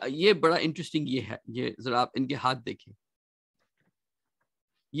 اچھا یہ بڑا انٹرسٹنگ یہ ہے, یہ ذرا آپ ان کے ہاتھ دیکھیں.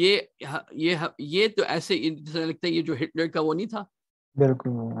 یہ تو ایسے لگتا ہے یہ جو ہٹلر کا وہ نہیں تھا بالکل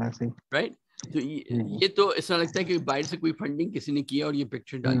ایسے رائٹ. تو یہ تو اس طرح لگتا ہے کہ باہر سے کوئی فنڈنگ کسی نے کیا اور یہ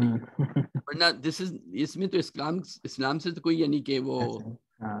پکچر ڈالی, ورنہ اس میں تو اسلام سے تو کوئی یعنی کہ وہ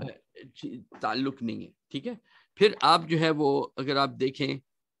تعلق نہیں ہے. ٹھیک ہے. پھر آپ جو ہے وہ اگر آپ دیکھیں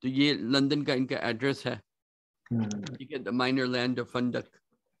تو یہ لندن کا ان کا ایڈریس ہے. ٹھیک ہے. The minor land of فنڈک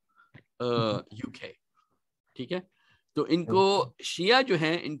UK. ٹھیک ہے. تو ان کو شیعہ جو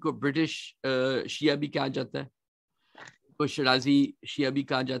ہیں ان کو برٹش شیعہ بھی کہا جاتا ہے, کو شرازی شیعہ بھی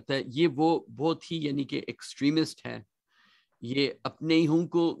کہا جاتا ہے. یہ وہ بہت ہی یعنی کہ ایکسٹریمسٹ ہیں. یہ اپنے ہی ہوں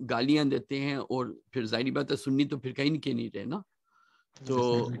کو گالیاں دیتے ہیں اور پھر ظاہری بات ہے سنی تو پھر کہیں کے نہیں رہے نا.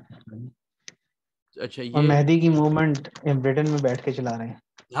 تو اچھا یہ مہدی کی موومنٹ برٹن میں بیٹھ کے چلا رہے ہیں.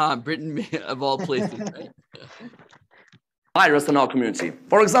 ہاں برٹن میں of all places, right? virus in our community.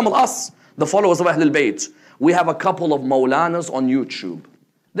 For example, us, the followers of Ahl al-Bayt, we have a couple of Maulanas on YouTube.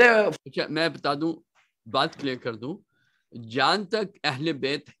 اچھا میں بتا دوں, بات کلیئر کر دوں. جان تک اہل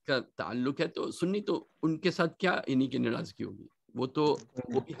بیت کا تعلق ہے تو سنی تو ان کے ساتھ کیا یعنی کہ ناراضگی ہوگی, وہ تو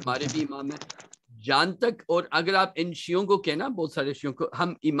وہ بھی ہمارے بھی امام ہیں. جان تک, اور اگر آپ ان شیعوں کو کہنا, بہت سارے شیعوں کو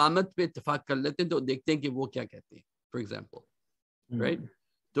ہم امامت پہ اتفاق کر لیتے ہیں تو دیکھتے ہیں کہ وہ کیا کہتے ہیں. For example right.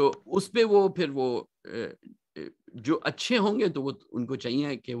 تو اس پہ وہ پھر وہ جو اچھے ہوں گے تو وہ ان کو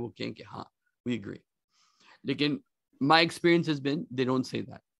چاہیے کہ وہ کہیں کہ ہاں we agree. لیکن my experience has been they don't say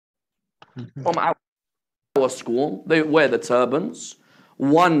that. From our school, they wear the turbans.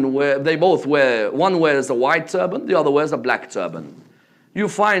 They both wear, one wears a white turban, the other wears a black turban. You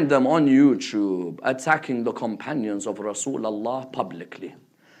find them on YouTube attacking the companions of Rasulullah publicly,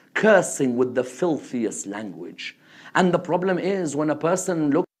 cursing with the filthiest language. And the problem is when a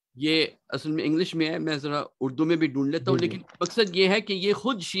person looks, یہ اصل میں English میں ہے, میں ذرا اردو میں بھی ڈھونڈ لیتا ہوں, لیکن مقصد یہ ہے کہ یہ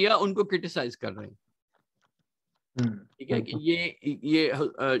خود شیعہ ان کو کرٹیسائز کر رہے ہیں. ٹھیک ہے. کہ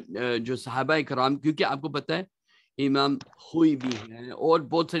یہ جو صحابہ کرام, کیونکہ آپ کو پتہ ہے امام خوئی بھی ہیں اور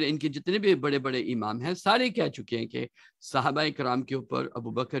بہت سارے ان کے جتنے بھی بڑے بڑے امام ہیں سارے کہہ چکے ہیں کہ صحابہ کرام کے اوپر,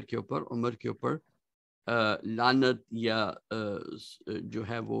 ابو بکر کے اوپر, عمر کے اوپر لعنت یا جو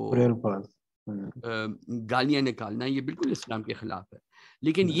ہے وہ گالیاں نکالنا یہ بالکل اسلام کے خلاف ہے.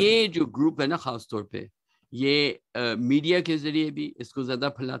 لیکن یہ جو گروپ ہے نا خاص طور پہ یہ میڈیا کے ذریعے بھی اس کو زیادہ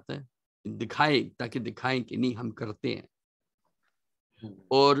پھیلاتا ہے, دکھائے تاکہ دکھائیں کہ نہیں ہم کرتے ہیں.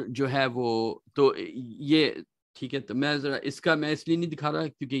 اور جو ہے وہ تو یہ ٹھیک ہے. تو میں ذرا اس کا میں اس لیے نہیں دکھا رہا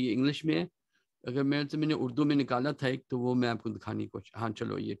کیونکہ یہ انگلش میں ہے. اگر میں نے اردو میں نکالا تھا ایک تو وہ میں آپ کو دکھانے کی کوشش. ہاں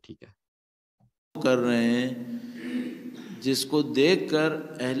چلو یہ ٹھیک ہے. کر رہے ہیں جس کو دیکھ کر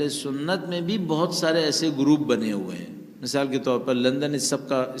اہل سنت میں بھی بہت سارے ایسے گروپ بنے ہوئے ہیں. مثال کے طور پر لندن اس سب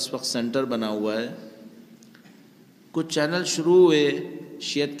کا اس وقت سینٹر بنا ہوا ہے. کچھ چینل شروع ہوئے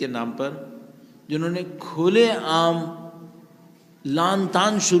شیعت کے نام پر جنہوں نے کھلے عام لان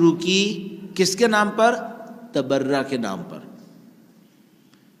تان شروع کی. کس کے نام پر؟ تبرہ کے نام پر.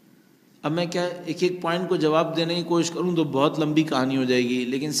 اب میں کیا ایک ایک پوائنٹ کو جواب دینے کی کوشش کروں تو بہت لمبی کہانی ہو جائے گی,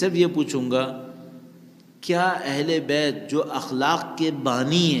 لیکن صرف یہ پوچھوں گا کیا اہل بیت جو اخلاق کے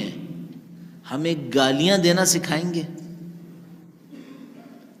بانی ہیں ہمیں گالیاں دینا سکھائیں گے؟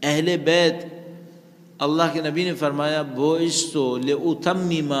 اہل بیت, اللہ کے نبی نے فرمایا بعثت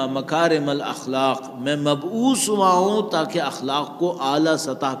لأتمم مکارم الاخلاق, میں مبعوث ہوا ہوں تاکہ اخلاق کو اعلیٰ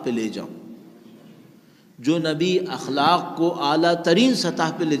سطح پہ لے جاؤں. جو نبی اخلاق کو اعلیٰ ترین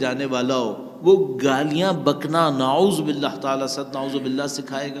سطح پہ لے جانے والا ہو وہ گالیاں بکنا نعوذ باللہ تعالیٰ صد نعوذ باللہ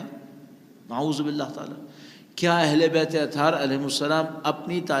سکھائے گا؟ نعوذ باللہ تعالیٰ. کیا اہل بیت اطہار علیہ السلام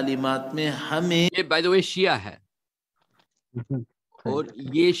اپنی تعلیمات میں ہمیں یہ بائی دا وے شیعہ ہے اور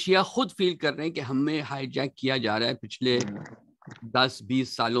یہ شیعہ خود فیل کر رہے ہیں کہ ہمیں ہائی جیک کیا جا رہا ہے پچھلے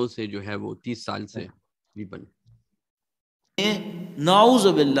 10-20 سالوں سے، جو ہے وہ 30 سال سے تقریباً. نعوذ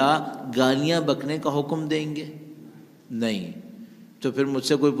باللہ گالیاں بکنے کا حکم دیں گے؟ نہیں. تو پھر مجھ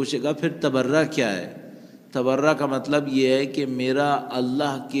سے کوئی پوچھے گا پھر تبرہ کیا ہے؟ تبرہ کا مطلب یہ ہے کہ میرا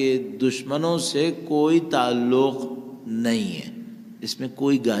اللہ کے دشمنوں سے کوئی تعلق نہیں ہے، اس میں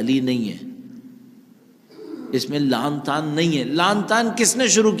کوئی گالی نہیں ہے، اس میں لعن طعن نہیں ہے. لعن طعن کس نے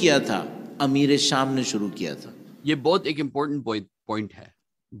شروع کیا تھا؟ امیر شام نے شروع کیا تھا. یہ بہت ایک امپورٹنٹ پوائنٹ ہے،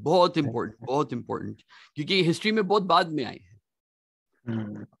 بہت امپورٹنٹ، کیونکہ یہ ہسٹری میں بہت بعد میں آئے ہیں،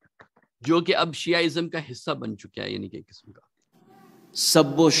 جو کہ اب شیعہ کا حصہ بن چکا ہے، یعنی کہ قسم کا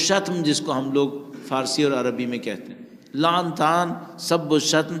سب و شتم جس کو ہم لوگ فارسی اور عربی میں کہتے ہیں، لعن طعن سب و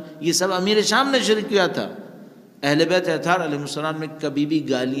شتم، یہ سب امیر شام نے شروع کیا تھا. اہل بیت اطہار علیہ السلام نے کبھی بھی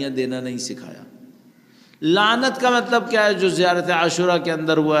گالیاں دینا نہیں سکھایا. لعنت کا مطلب کیا ہے؟ جو زیارت عاشورہ کے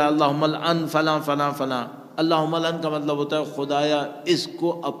اندر ہوا ہے، اللہم لعن فلاں فلاں فلاں. اللہم لعن کا مطلب ہوتا ہے خدایا اس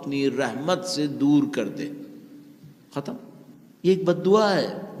کو اپنی رحمت سے دور کر دے. ختم. یہ ایک بد دعا ہے،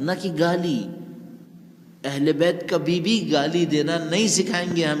 نہ کہ گالی. اہل بیت کبھی بھی گالی دینا نہیں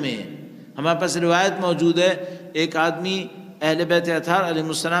سکھائیں گے ہمیں. ہمارے پاس روایت موجود ہے، ایک آدمی اہل بیت اطہار علیہ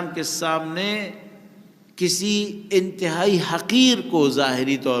السلام کے سامنے کسی انتہائی حقیر کو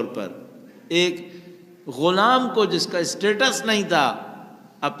ظاہری طور پر، ایک غلام کو جس کا اسٹیٹس نہیں تھا،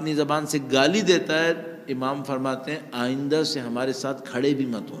 اپنی زبان سے گالی دیتا ہے. امام فرماتے ہیں آئندہ سے ہمارے ساتھ کھڑے بھی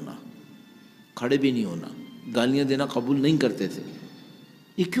مت ہونا، کھڑے بھی نہیں ہونا. گالیاں دینا قبول نہیں کرتے تھے.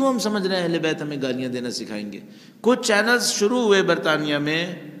 یہ کیوں ہم سمجھ رہے ہیں اہل بیت ہمیں گالیاں دینا سکھائیں گے؟ کچھ چینلز شروع ہوئے برطانیہ میں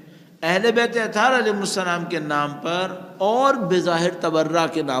اہل بیت اطہار علیہ السلام کے نام پر اور بظاہر تبرہ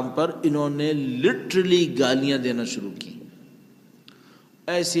کے نام پر انہوں نے لٹرلی گالیاں دینا شروع کی.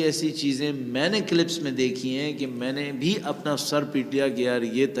 ایسی ایسی چیزیں میں نے کلپس میں دیکھی ہیں کہ میں نے بھی اپنا سر پیٹ لیا کہ یار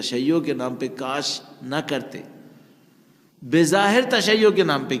یہ تشیع کے نام پہ کاش نہ کرتے. بظاہر تشیع کے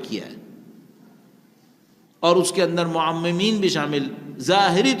نام پہ کیا ہے، اور اس کے اندر معممین بھی شامل.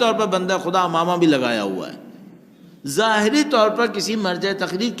 ظاہری طور پر بندہ خدا امامہ بھی لگایا ہوا ہے، ظاہری طور پر کسی مرجع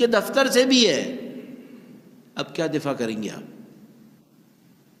تقریر کے دفتر سے بھی ہے. اب کیا دفاع کریں گے آپ؟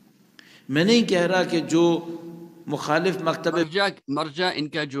 میں نہیں کہہ رہا کہ جو مخالف مکتب مرجع ان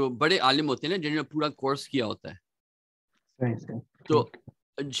کا جو بڑے عالم ہوتے ہیں نا، جنہوں نے پورا کورس کیا ہوتا ہے، تو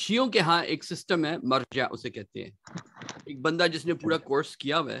شیعوں کے ہاں ایک سسٹم ہے مرجع اسے کہتے ہیں. ایک بندہ جس نے پورا کورس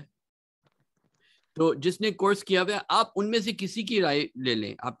کیا ہوا ہے، تو جس نے کورس کیا ہوا ہے آپ ان میں سے کسی کی رائے لے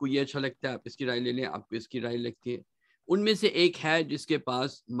لیں، آپ کو یہ اچھا لگتا ہے آپ اس کی رائے لے لیں، آپ کو اس کی رائے لگتی ہے. ان میں سے ایک ہے جس کے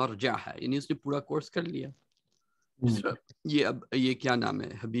پاس مرجع ہے، یعنی اس نے پورا کورس کر لیا. یہ کیا نام ہے،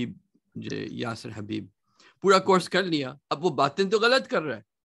 حبیب یاسر حبیب، پورا کورس کر لیا. اب وہ باتیں تو غلط کر رہا ہے،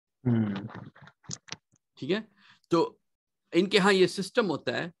 ٹھیک ہے. تو ان کے ہاں یہ سسٹم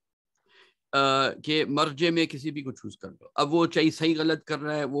ہوتا ہے کہ مرجع میں کسی بھی کو چوز کر لو. اب وہ چاہیے صحیح غلط کر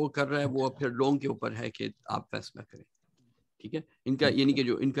رہا ہے، وہ کر رہا ہے، وہ پھر لوگوں کے اوپر ہے کہ آپ فیصلہ کریں، ٹھیک ہے. ان کا یعنی کہ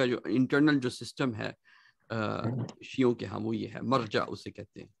ان کا جو انٹرنل جو سسٹم ہے شیعوں کے ہاں وہ یہ ہے، مرجع اسے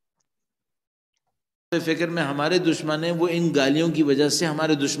کہتے ہیں. فکر میں ہمارے دشمن ہیں وہ ان گالیوں کی وجہ سے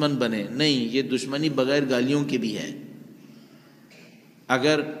ہمارے دشمن بنے. نہیں، یہ دشمنی بغیر گالیوں کی بھی ہے.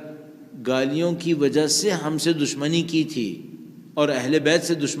 اگر گالیوں کی وجہ سے ہم سے دشمنی کی تھی اور اہل بیت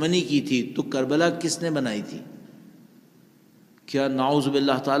سے دشمنی کی تھی تو کربلا کس نے بنائی تھی؟ کیا نعوذ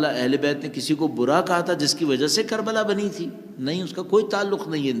باللہ تعالیٰ اہل بیت نے کسی کو برا کہا تھا جس کی وجہ سے کربلا بنی تھی؟ نہیں، اس کا کوئی تعلق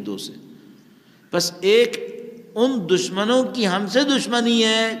نہیں ہے ان دو سے. بس ایک ان دشمنوں کی ہم سے دشمنی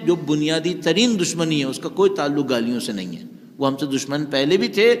ہے جو بنیادی ترین دشمنی ہے، اس کا کوئی تعلق گالیوں سے نہیں ہے. وہ ہم سے دشمن پہلے بھی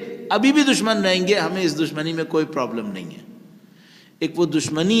تھے، ابھی بھی دشمن رہیں گے، ہمیں اس دشمنی میں کوئی پرابلم نہیں ہے. ایک وہ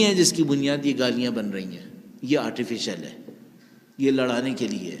دشمنی ہے جس کی بنیاد یہ گالیاں بن رہی ہیں، یہ آرٹیفیشل ہے، یہ لڑانے کے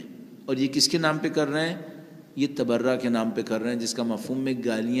لیے ہے. اور یہ کس کے نام پہ کر رہے ہیں؟ یہ تبرہ کے نام پہ کر رہے ہیں، جس کا مفہوم میں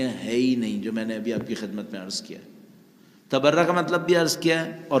گالیاں ہے ہی نہیں، جو میں نے ابھی آپ کی خدمت میں عرض کیا. تبرہ کا مطلب بھی عرض کیا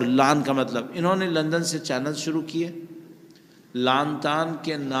ہے، اور لعن کا مطلب. انہوں نے لندن سے چینل شروع کیے، لعن طعن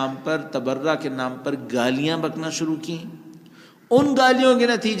کے نام پر، تبرہ کے نام پر گالیاں بکنا شروع کی. ان گالیوں کے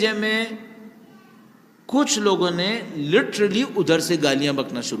نتیجے میں کچھ لوگوں نے لٹرلی ادھر سے گالیاں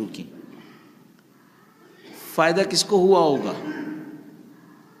بکنا شروع کی. فائدہ کس کو ہوا ہوگا؟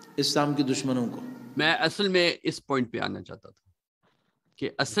 اسلام کے دشمنوں کو. میں اصل میں اس پوائنٹ پہ آنا چاہتا تھا کہ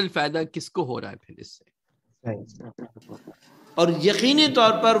اصل فائدہ کس کو ہو رہا ہے پھر اس سے. اور یقینی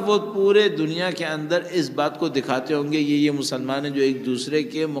طور پر وہ پورے دنیا کے اندر اس بات کو دکھاتے ہوں گے یہ مسلمان ہیں جو ایک دوسرے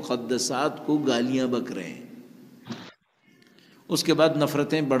کے مقدسات کو گالیاں بک رہے ہیں۔ اس کے بعد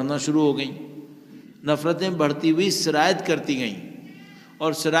نفرتیں بڑھنا شروع ہو گئیں، نفرتیں بڑھتی ہوئی سرایت کرتی گئیں،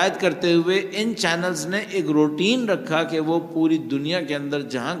 اور سرایت کرتے ہوئے ان چینلز نے ایک روٹین رکھا کہ وہ پوری دنیا کے اندر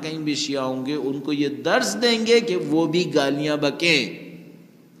جہاں کہیں بھی شیعہ ہوں گے ان کو یہ درس دیں گے کہ وہ بھی گالیاں بکیں۔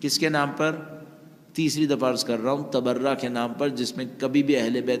 کس کے نام پر؟ تیسری دفعہ عرض کر رہا ہوں، تبرہ کے نام پر، جس میں کبھی بھی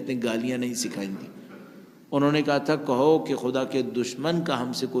اہل بیت نے گالیاں نہیں سکھائیں گی۔ انہوں نے کہا تھا کہو کہ خدا کے دشمن کا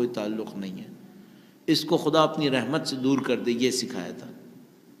ہم سے کوئی تعلق نہیں ہے، اس کو خدا اپنی رحمت سے دور کر دے، یہ سکھایا تھا۔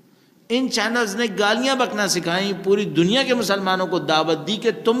 ان چینلز نے گالیاں بکنا سکھائیں، پوری دنیا کے مسلمانوں کو دعوت دی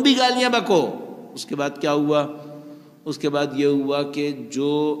کہ تم بھی گالیاں بکو۔ اس کے بعد کیا ہوا؟ اس کے بعد یہ ہوا کہ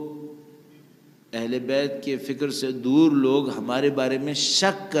جو اہل بیت کے فکر سے دور لوگ ہمارے بارے میں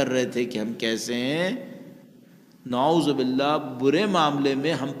شک کر رہے تھے کہ ہم کیسے ہیں، نعوذ باللہ برے معاملے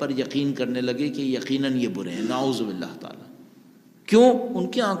میں ہم پر یقین کرنے لگے کہ یقیناً یہ برے ہیں، نعوذ باللہ تعالی۔ کیوں؟ ان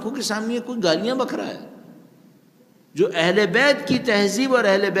کی آنکھوں کے سامنے کوئی گالیاں بک رہا ہے جو اہل بیت کی تہذیب اور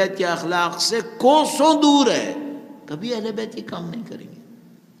اہل بیت کے اخلاق سے کوسوں دور ہے۔ کبھی اہل بیت یہ کام نہیں کریں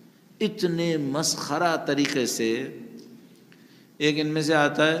گے۔ اتنے مسخرہ طریقے سے ایک ان میں سے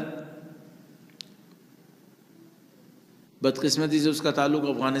آتا ہے، بدقسمتی سے اس کا تعلق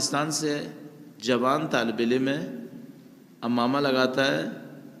افغانستان سے ہے، جوان طالب علم ہے، امامہ لگاتا ہے،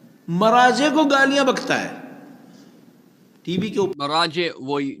 مراجع کو گالیاں بکتا ہے ٹی وی کے اوپر۔ مراجع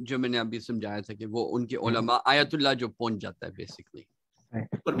وہی جو میں نے ابھی سمجھایا تھا کہ وہ ان کے علماء آیت اللہ جو پہنچ جاتا ہے بیسکلی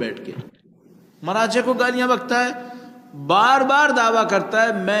اوپر بیٹھ کے مراجع کو گالیاں بکتا ہے، بار بار دعویٰ کرتا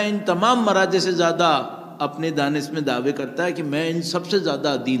ہے، میں ان تمام مراجع سے زیادہ اپنے دانش میں دعوے کرتا ہے کہ میں ان سب سے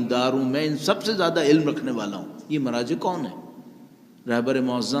زیادہ دیندار ہوں، میں ان سب سے زیادہ علم رکھنے والا ہوں۔ یہ مراجع کون ہے؟ رہبر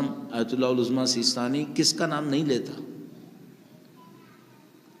معظم آیت اللہ العظمیٰ سیستانی، کس کا نام نہیں لیتا۔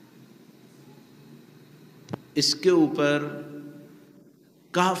 اس کے اوپر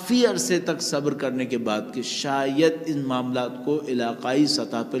کافی عرصے تک صبر کرنے کے بعد کہ شاید ان معاملات کو علاقائی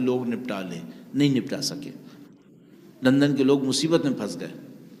سطح پہ لوگ نپٹا لیں، نہیں نپٹا سکے۔ لندن کے لوگ مصیبت میں پھنس گئے،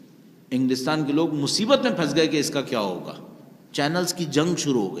 انگلستان کے لوگ مصیبت میں پھنس گئے کہ اس کا کیا ہوگا۔ چینلز کی جنگ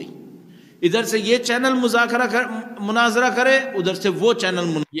شروع ہو گئی، ادھر سے یہ چینل مناظرہ کرے، ادھر سے وہ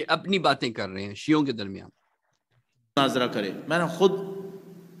چینل یہ اپنی باتیں کر رہے ہیں شیعوں کے درمیان مناظرہ کرے۔ میں نے خود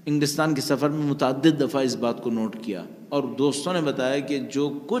انگلستان کے سفر میں متعدد دفعہ اس بات کو نوٹ کیا، اور دوستوں نے بتایا کہ جو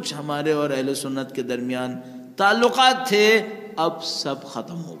کچھ ہمارے اور اہل سنت کے درمیان تعلقات تھے اب سب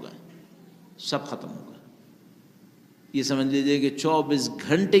ختم ہو گئے، سب ختم ہو گئے۔ یہ سمجھ لیجئے کہ 24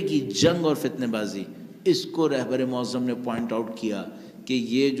 گھنٹے کی جنگ اور فتنہ بازی، اس کو رہبر معظم نے پوائنٹ آؤٹ کیا کہ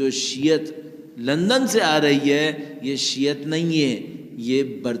یہ جو شیعت لندن سے آ رہی ہے یہ شیعت نہیں ہے، یہ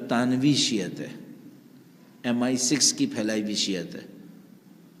برطانوی شیعت ہے، MI6 کی پھیلائی ہوئی شیعت ہے،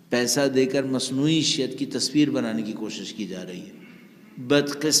 پیسہ دے کر مصنوعی شیعت کی تصویر بنانے کی کوشش کی جا رہی ہے۔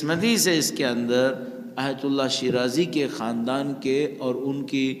 بدقسمتی سے اس کے اندر آیت اللہ شیرازی کے خاندان کے اور ان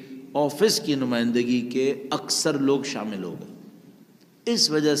کی آفس کی نمائندگی کے اکثر لوگ شامل ہو گئے، اس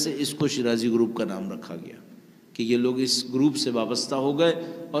وجہ سے اس کو شیرازی گروپ کا نام رکھا گیا کہ یہ لوگ اس گروپ سے وابستہ ہو گئے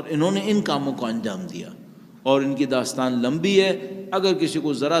اور انہوں نے ان کاموں کو انجام دیا، اور ان کی داستان لمبی ہے۔ اگر کسی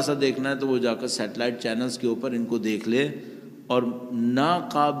کو ذرا سا دیکھنا ہے تو وہ جا کر سیٹلائٹ چینلز کے اوپر ان کو دیکھ لے، اور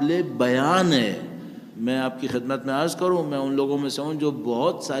ناقابل بیان ہے۔ میں آپ کی خدمت میں عرض کروں، میں ان لوگوں میں سے ہوں جو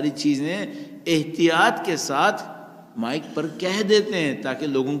بہت ساری چیزیں احتیاط کے ساتھ مائک پر کہہ دیتے ہیں تاکہ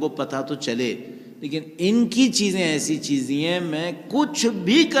لوگوں کو پتہ تو چلے، لیکن ان کی چیزیں ایسی چیزیں ہیں میں کچھ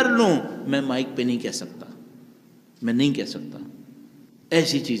بھی کر لوں میں مائک پہ نہیں کہہ سکتا، میں نہیں کہہ سکتا،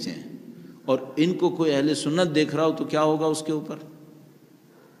 ایسی چیزیں ہیں۔ اور ان کو کوئی اہل سنت دیکھ رہا ہو تو کیا ہوگا اس کے اوپر؟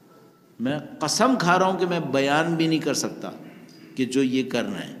 میں قسم کھا رہا ہوں کہ میں بیان بھی نہیں کر سکتا کہ جو یہ کر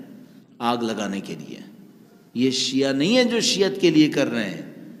رہے ہیں آگ لگانے کے لیے، یہ شیعہ نہیں ہے جو شیعت کے لیے کر رہے ہیں،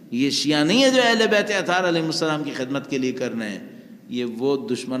 یہ شیعہ نہیں ہے جو اہل بیت اطہار علیہ السلام کی خدمت کے لیے کر رہے ہیں، یہ وہ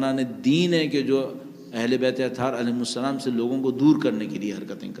دشمنان دین ہے کہ جو اہل بیت اطہار علیہ السلام سے لوگوں کو دور کرنے کے لیے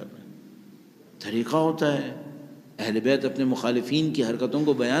حرکتیں کر رہے ہیں۔ طریقہ ہوتا ہے، اہل بیت اپنے مخالفین کی حرکتوں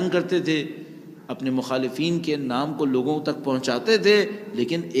کو بیان کرتے تھے، اپنے مخالفین کے نام کو لوگوں تک پہنچاتے تھے،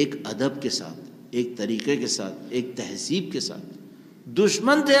 لیکن ایک ادب کے ساتھ، ایک طریقے کے ساتھ، ایک تہذیب کے ساتھ۔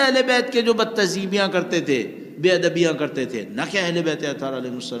 دشمن تھے اہل بیت کے جو بد تہذیبیاں کرتے تھے، بے ادبیاں کرتے تھے، نہ کہ اہل بیت اطہار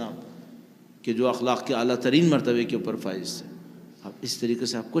علیہ السلام کہ جو اخلاق کے اعلیٰ ترین مرتبے کے اوپر فائز تھے۔ اب اس طریقے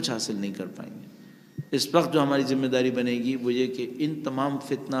سے آپ کچھ حاصل نہیں کر پائیں گے۔ اس وقت جو ہماری ذمہ داری بنے گی وہ یہ کہ ان تمام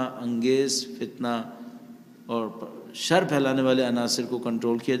فتنہ انگیز، فتنہ اور شر پھیلانے والے عناصر کو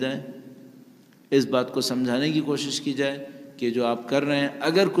کنٹرول کیا جائے، اس بات کو سمجھانے کی کوشش کی جائے کہ جو آپ کر رہے ہیں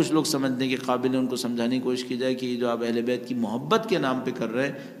اگر کچھ لوگ سمجھنے کے قابل ہیں ان کو سمجھانے کی کوشش کی جائے کہ جو آپ اہل بیت کی محبت کے نام پہ کر رہے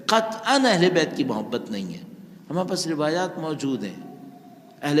ہیں قطعاً اہل بیت کی محبت نہیں ہے. ہمارے پاس روایات موجود ہیں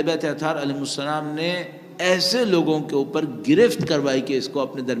اہل بیت اطہار علیہ السلام نے ایسے لوگوں کے اوپر گرفت کروائی کہ اس کو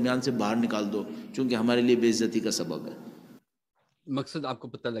اپنے درمیان سے باہر نکال دو چونکہ ہمارے لیے بے عزتی کا سبب ہے. مقصد آپ کو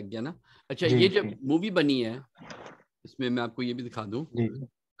پتہ لگ گیا نا. اچھا یہ جب مووی بنی ہے اس میں میں آپ کو یہ بھی دکھا دوں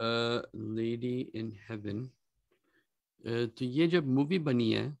لیڈی ان ہیون. تو یہ جب مووی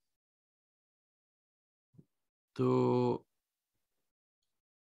بنی ہے تو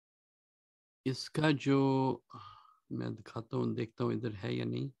اس کا جو میں دکھاتا ہوں دیکھتا ہوں ادھر ہے یا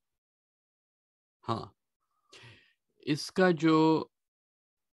نہیں. ہاں اس کا جو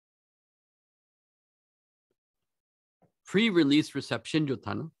فری ریلیز ریسیپشن جو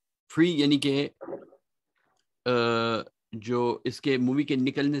تھا نا فری یعنی کہ جو اس کے مووی کے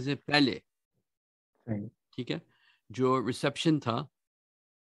نکلنے سے پہلے ٹھیک ہے جو ریسیپشن تھا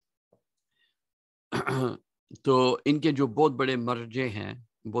تو ان کے جو بہت بڑے مرجع ہیں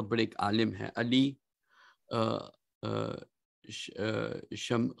بہت بڑے ایک عالم ہیں علی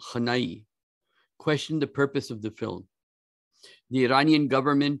شمخنائی question the purpose of the film. The Iranian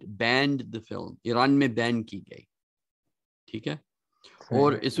government banned the film. Iran میں بین کی گئی ٹھیک ہے.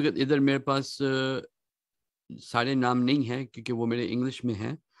 اور اس وقت ادھر میرے پاس سارے نام نہیں ہیں کیونکہ وہ میرے انگلش میں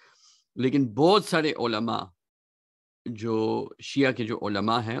ہیں لیکن بہت سارے علماء جو شیعہ کے جو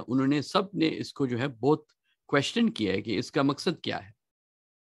علماء ہیں انہوں نے سب نے اس کو جو ہے بہت کویشچن کیا ہے کہ اس کا مقصد کیا ہے.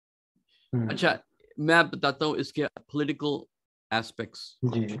 اچھا میں آپ بتاتا ہوں اس کے political aspects.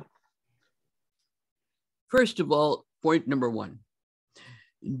 First of all point number 1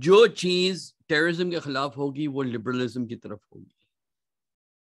 جو چیز ٹیررزم کے خلاف ہوگی وہ لبرلزم کی طرف ہوگی.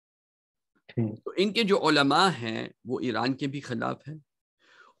 تو ان کے جو علماء ہیں وہ ایران کے بھی خلاف ہیں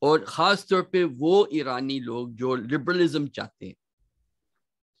اور خاص طور پہ وہ ایرانی لوگ جو لبرلزم چاہتے ہیں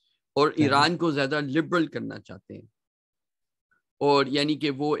اور ایران کو زیادہ لبرل کرنا چاہتے ہیں اور یعنی کہ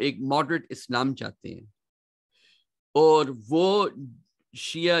وہ ایک ماڈریٹ اسلام چاہتے ہیں اور وہ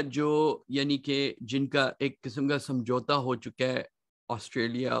شیعہ جو یعنی کہ جن کا ایک قسم کا سمجھوتا ہو چکا ہے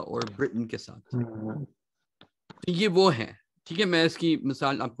آسٹریلیا اور برٹن کے ساتھ. تو یہ وہ ہیں ٹھیک ہے. میں اس کی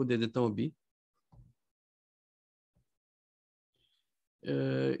مثال آپ کو دے دیتا ہوں ابھی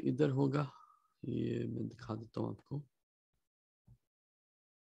ادھر ہوگا یہ میں دکھا دیتا ہوں آپ کو.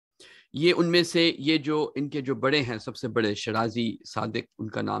 یہ ان میں سے یہ جو ان کے جو بڑے ہیں سب سے بڑے شرازی صادق ان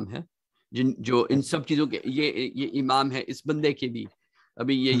کا نام ہے جو ان سب چیزوں کے یہ امام ہے اس بندے کے بھی.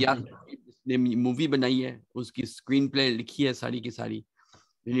 ابھی یہ یاد جس نے مووی بنائی ہے اس کی اسکرین پلے لکھی ہے ساری کی ساری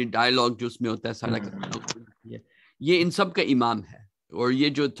یعنی ڈائلاگ جو اس میں ہوتا ہے سارا یہ ان سب کا امام ہے. اور یہ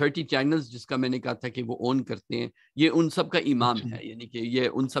جو 30 چینلز جس کا میں نے کہا تھا کہ وہ اون کرتے ہیں یہ ان سب کا امام ہے یعنی کہ یہ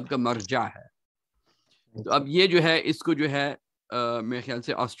ان سب کا مرجع ہے. تو اب یہ جو ہے اس کو جو ہے میرے خیال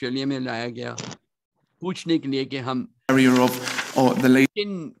سے آسٹریلیا میں لایا گیا پوچھنے کے لیے کہ ہم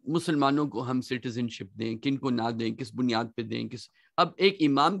کن مسلمانوں کو ہم سٹیزن شپ دیں کن کو نہ دیں کس بنیاد پہ دیں کس. اب ایک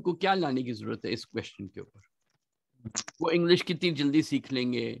امام کو کیا لانے کی ضرورت ہے اس کویشچن کے اوپر. وہ انگلش کتنی جلدی سیکھ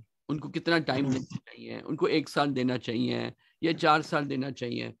لیں گے ان کو کتنا ٹائم دینا چاہیے ان کو 1 سال دینا چاہیے یا 4 سال دینا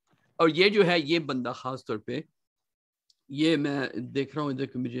چاہیے. اور یہ جو ہے یہ بندہ خاص طور پہ یہ میں دیکھ رہا ہوں ادھر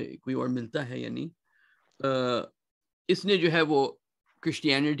کہ مجھے کوئی اور ملتا ہے یا نہیں. اس نے جو ہے وہ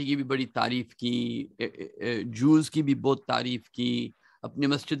کرسچینٹی کی بھی بڑی تعریف کی جوز کی بھی بہت تعریف کی اپنے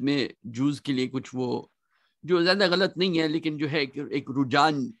مسجد میں جوز کے لیے کچھ وہ جو زیادہ غلط نہیں ہے لیکن جو ہے ایک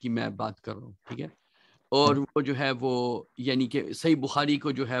رجحان کی میں بات کر رہا ہوں ٹھیک ہے. اور وہ جو ہے وہ یعنی کہ صحیح بخاری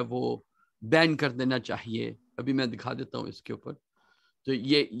کو جو ہے وہ بین کر دینا چاہیے. ابھی میں دکھا دیتا ہوں اس کے اوپر. تو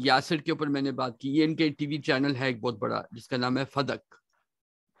یہ یاسر کے اوپر میں نے بات کی. یہ ان کے ٹی وی چینل ہے ایک بہت بڑا جس کا نام ہے فدق.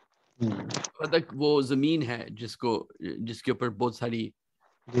 فدق وہ زمین ہے جس کے اوپر بہت ساری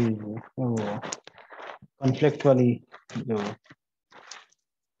کنفلکٹ والی جو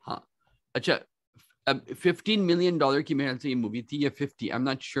ہاں. اچھا اب $15 million کی میرے خیال سے یہ مووی تھی یا 50 I'm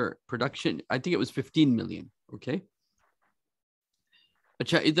not sure production I think it was 15 million. okay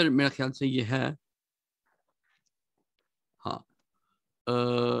اچھا ادھر میرا خیال سے یہ ہے ہاں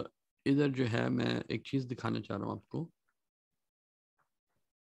ادھر جو ہے میں ایک چیز دکھانا چاہ رہا ہوں آپ کو.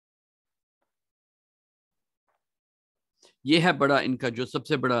 یہ ہے بڑا ان کا جو سب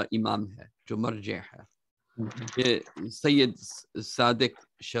سے بڑا امام ہے جو مرجع ہے یہ سید صادق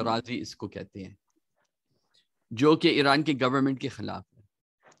شرازی اس کو کہتے ہیں جو کہ ایران کے گورنمنٹ کے خلاف ہے.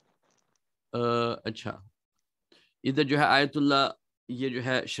 اچھا ادھر جو ہے آیت اللہ یہ جو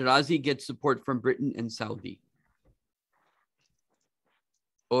ہے شرازی get support from Britain and سعودی.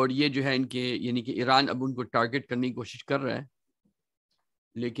 اور یہ جو ہے ان کے یعنی کہ ایران اب ان کو ٹارگٹ کرنے کی کوشش کر رہا ہے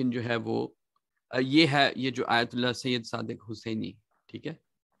لیکن جو ہے وہ یہ ہے یہ جو آیت اللہ سید صادق حسینی، ٹھیک ہے،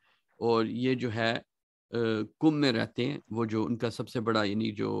 اور یہ جو ہے کم میں رہتے ہیں، وہ جو ان کا سب سے بڑا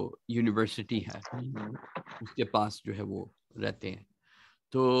یعنی جو یونیورسٹی ہے اس کے پاس جو ہے وہ رہتے ہیں.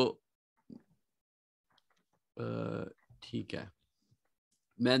 تو ٹھیک ہے،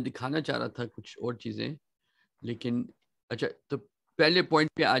 میں دکھانا چاہ رہا تھا کچھ اور چیزیں، لیکن اچھا تو پہلے پوائنٹ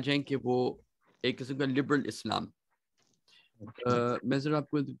پہ آ جائیں کہ وہ ایک قسم کا لبرل اسلام. میں ذرا آپ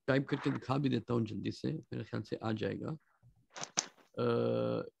کو ٹائپ کر کے دکھا بھی دیتا ہوں جلدی سے، میرے خیال سے آ جائے گا.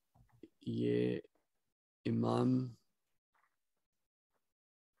 یہ امام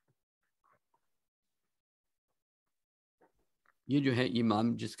یہ جو ہے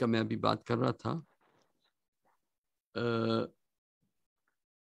امام جس کا میں ابھی بات کر رہا تھا،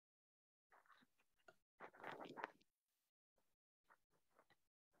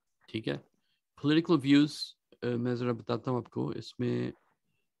 ٹھیک ہے، پولیٹیکل ویوز میں ذرا بتاتا ہوں آپ کو. اس میں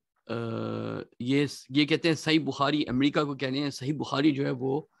یہ کہتے ہیں صحیح بخاری، امریکہ کو کہنے ہیں صحیح بخاری جو ہے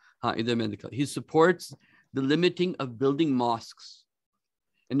وہ، ہاں ادھر میں دکھا. He supports the limiting of building mosques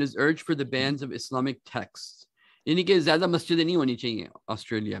and is urged for the bans of Islamic texts. یعنی کہ زیادہ مسجدیں نہیں ہونی چاہیے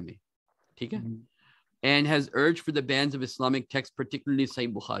آسٹریلیا میں، ٹھیک ہے. And has urged for the bans of Islamic texts, particularly صحیح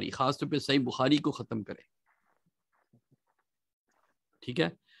بخاری، خاص طور پہ صحیح بخاری کو ختم کرے، ٹھیک ہے.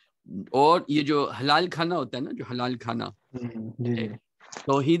 اور یہ جو حلال کھانا ہوتا ہے نا، جو حلال کھانا،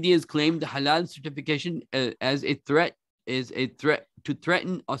 Tawhidi has claimed the halal certification as a threat to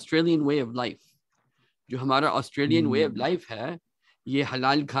threaten Australian way of life. جو ہمارا آسٹریلین وے آف لائف ہے، یہ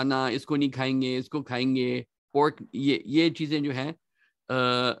حلال کھانا، اس کو نہیں کھائیں گے، اس کو کھائیں گے، پورک، یہ چیزیں جو ہے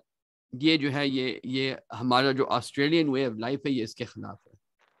یہ جو ہے یہ ہمارا جو آسٹریلین وے آف لائف ہے، یہ اس کے خلاف ہے.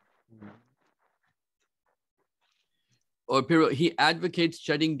 اور پھر he advocates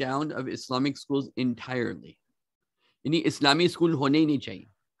shutting down of Islamic schools entirely. یعنی اسلامی اسکول ہونے ہی نہیں چاہیے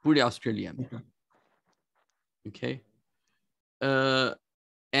پورے آسٹریلیا میں. Okay.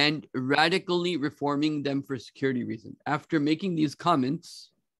 And radically reforming them for security reasons. After making these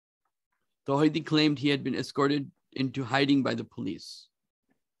comments, Tawhidi claimed he had been escorted into hiding by the police.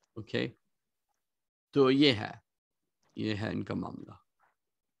 Okay. تو یہ ہے ان کا معاملہ.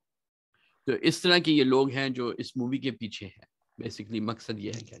 تو اس طرح کے یہ لوگ ہیں جو اس مووی کے پیچھے ہیں. بیسیکلی مقصد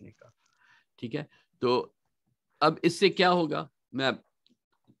یہ ہے کہنے کا، ٹھیک ہے. تو اب اس سے کیا ہوگا، میں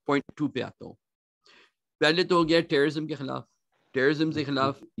پوائنٹ 2 پہ آتا ہوں. پہلے تو ہو گیا ٹیررزم کے خلاف. ٹیررزم کے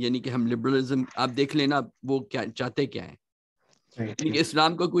خلاف یعنی کہ ہم لبرلزم، آپ دیکھ لینا وہ کیا چاہتے کیا ہیں، یعنی کہ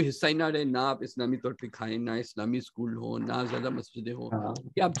اسلام کا کوئی حصہ ہی نہ رہے، نہ آپ اسلامی طور پہ کھائیں، نہ اسلامی اسکول ہو، نہ زیادہ مسجدیں ہوں،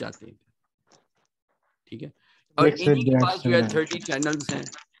 کیا آپ چاہتے ہیں، ٹھیک ہے. اور انہی کے پاس جو ہے 30 چینلز ہیں.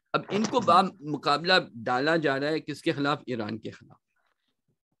 اب ان کو مقابلہ ڈالا جا رہا ہے کس کے خلاف؟ ایران کے خلاف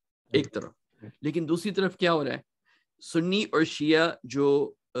ایک طرف. لیکن دوسری طرف کیا ہو رہا ہے، سنی اور شیعہ جو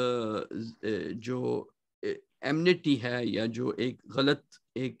ایمنٹی ہے، یا جو ایک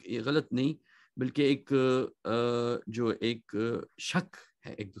غلط نہیں بلکہ ایک شک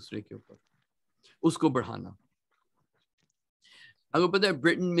ہے ایک دوسرے کے اوپر، اس کو بڑھانا. اگر پتہ ہے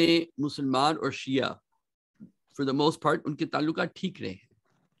برٹن میں مسلمان اور شیعہ for the most part in کے تعلقات ٹھیک رہے ہیں،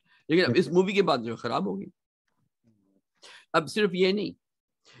 لیکن اب اس مووی کے بعد جو خراب ہو گئی. اب صرف یہ نہیں،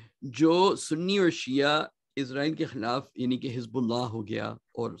 جو سنی اور شیعہ اسرائیل کے خلاف، یعنی کہ حزب اللہ ہو گیا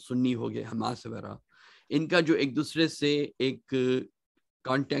اور سنی ہو گئے حماس وغیرہ، ان کا جو ایک دوسرے سے ایک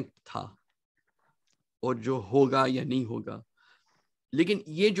کانٹیکٹ تھا اور جو ہوگا یا نہیں ہوگا، لیکن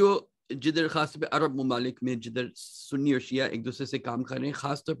یہ جو جدھر خاص طور پہ عرب ممالک میں جدھر سنی اور شیعہ ایک دوسرے سے کام کر رہے ہیں،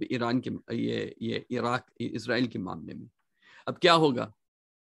 خاص طور پہ ایران کے یہ عراق اسرائیل کے معاملے میں، اب کیا ہوگا؟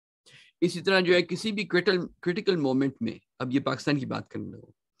 اسی طرح جو ہے کسی بھی کرٹیکل مومنٹ میں، اب یہ پاکستان کی بات کرنے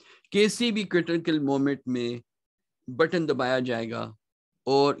لگو، کسی بھی کرٹیکل مومنٹ میں بٹن دبایا جائے گا،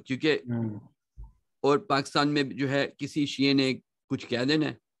 اور کیونکہ اور پاکستان میں جو ہے کسی شیعہ نے کچھ کہہ دینا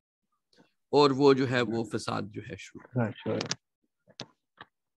ہے اور وہ جو ہے وہ فساد جو ہے شروع،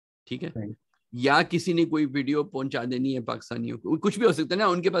 ٹھیک ہے. یا کسی نے کوئی ویڈیو پہنچا دینی ہے پاکستانیوں کو، کچھ بھی ہو سکتا ہے نا.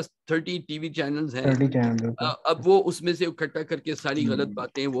 ان کے پاس 30 ٹی وی چینلز ہیں، اب وہ اس میں سے اکٹھا کر کے ساری غلط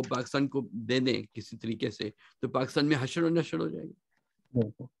باتیں وہ پاکستان کو دے دیں کسی طریقے سے، تو پاکستان میں حشر و نشر ہو جائے گا.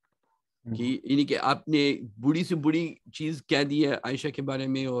 کہ یعنی کہ آپ نے بری سے بری چیز کہہ دی ہے عائشہ کے بارے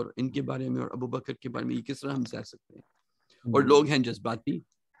میں اور ان کے بارے میں اور ابو بکر کے بارے میں، یہ کس طرح ہم سہ سکتے ہیں؟ اور لوگ ہیں جذباتی.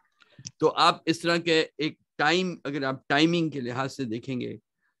 تو آپ اس طرح کے ایک ٹائم، اگر آپ ٹائمنگ کے لحاظ سے دیکھیں گے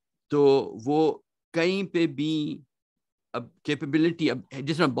تو وہ کہیں پہ بھی اب کیپیبلٹی، اب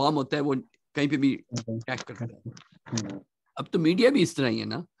جس طرح بام ہوتا ہے وہ کہیں پہ بھی اٹیک کرتا ہے. اب تو میڈیا بھی اس طرح ہی ہے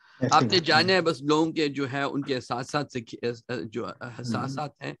نا. آپ نے جانا ہے بس لوگوں کے جو ہے ان کے احساسات سے، جو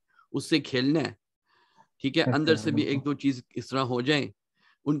احساسات ہیں اس سے کھیلنا ہے، ٹھیک ہے. اندر سے بھی ایک دو چیز اس طرح ہو جائیں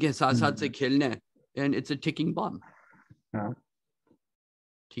ان کے احساسات سے کھیلنا ہے, اینڈ اٹس اے ٹیکنگ بام.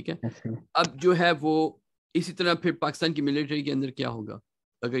 ٹھیک ہے, اب جو ہے وہ اسی طرح پھر پاکستان کی ملٹری کے اندر کیا ہوگا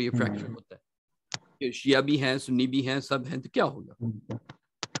اگر یہ فریکچر ہوتا ہے کہ شیعہ بھی ہیں سنی بھی ہیں سب ہیں, تو کیا ہوگا,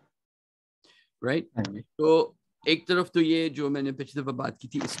 رائٹ. تو ایک طرف تو یہ جو میں نے پچھلی دفعہ بات کی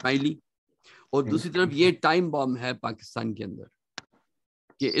تھی اسماعیلی, اور دوسری طرف یہ ٹائم بام ہے پاکستان کے اندر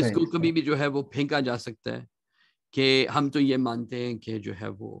کہ اس کو کبھی بھی جو ہے وہ پھینکا جا سکتا ہے کہ ہم تو یہ مانتے ہیں کہ جو ہے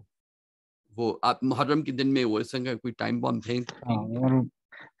وہ آپ محرم کے دن میں وہ اس کا کوئی ٹائم بام پھینک, اور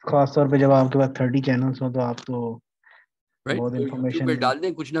خاص طور پہ جب آپ کے پاس 30 چینلز ہوں تو آپ تو بہت انفارمیشن پہ ڈال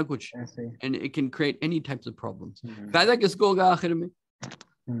دیں کچھ نہ کچھ, and it can create any types of problems. فائدہ کس کو ہوگا آخر میں؟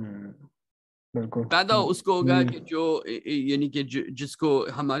 فائدہ اس کو ہوگا کہ جو یعنی کہ جس کو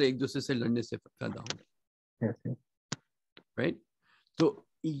ہمارے ایک دوسرے سے لڑنے سے فائدہ ہوگا, رائٹ. تو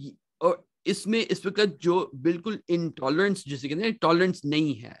اور اس میں اس وقت جو بالکل انٹالرنس جسے کہتے ہیں ٹالرنس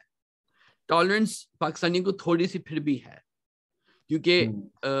نہیں ہے, ٹالرنس پاکستانیوں کو تھوڑی سی پھر بھی ہے, کیونکہ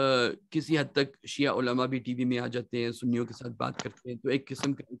کسی حد تک شیعہ علماء بھی ٹی وی میں آ جاتے ہیں, سنیوں کے ساتھ بات کرتے ہیں, تو ایک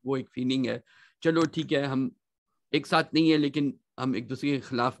قسم کا وہ ایک فیلنگ ہے چلو ٹھیک ہے ہم ایک ساتھ نہیں ہیں لیکن ہم ایک دوسرے کے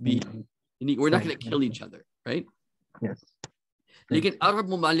خلاف بھی, we're not going to kill each other, right? لیکن عرب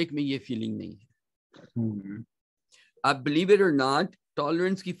ممالک میں یہ فیلنگ نہیں ہے. آپ believe it or not,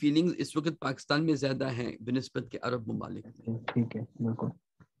 tolerance کی فیلنگز اس وقت پاکستان میں زیادہ ہیں بنسبت کے عرب ممالک میں. ٹھیک ہے, بالکل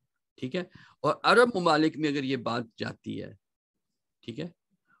ٹھیک ہے, اور عرب ممالک میں اگر یہ بات جاتی ہے, ٹھیک ہے,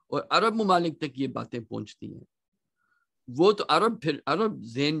 اور عرب ممالک تک یہ باتیں پہنچتی ہیں, وہ تو عرب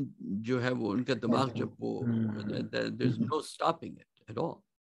ذہن جو ہے وہ ان کا دماغ جب وہ there's no stopping it at all.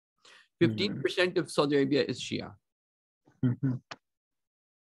 15% of Saudi Arabia is Shia.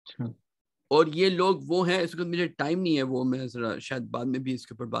 اور یہ لوگ وہ ہیں, اس وقت مجھے ٹائم نہیں ہے, وہ میں ذرا شاید بعد میں بھی اس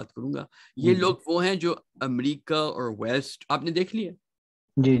کے اوپر بات کروں گا. یہ لوگ وہ ہیں جو امریکہ اور ویسٹ آپ نے دیکھ لیا,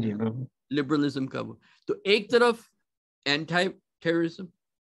 جی جی بالکل, لبرلزم کا وہ, تو ایک طرف اینٹی ٹیررزم,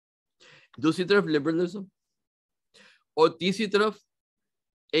 دوسری طرف لبرلزم, اور تیسری طرف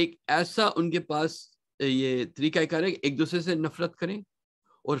ایک ایسا ان کے پاس یہ طریقہ کار ہے کہ ایک دوسرے سے نفرت کریں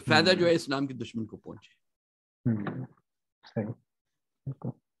اور فائدہ جو ہے اسلام کے دشمن کو پہنچے.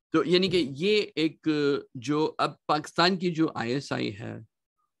 تو یعنی کہ یہ ایک جو اب پاکستان کی جو ISI ہے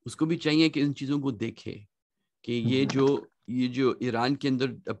اس کو بھی چاہیے کہ ان چیزوں کو دیکھے کہ یہ جو ایران کے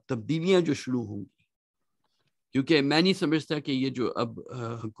اندر اب تبدیلیاں جو شروع ہوں گی, کیونکہ میں نہیں سمجھتا کہ یہ جو اب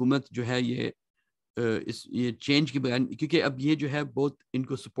حکومت جو ہے یہ چینج کے بغیر, کیونکہ اب یہ جو ہے بہت ان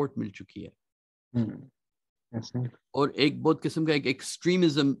کو سپورٹ مل چکی ہے, اور ایک بہت قسم کا ایک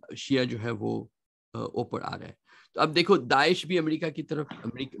ایکسٹریمزم شیعہ جو ہے وہ اوپر آ رہا ہے. تو اب دیکھو داعش بھی امریکہ کی طرف,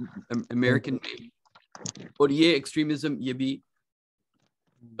 امریکن میں, اور یہ ایکسٹریمزم یہ بھی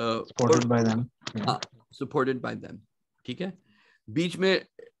سپورٹڈ بائی دیم. ٹھیک ہے, بیچ میں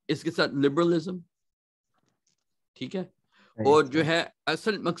اس کے ساتھ لبرلزم, ٹھیک ہے, اور جو ہے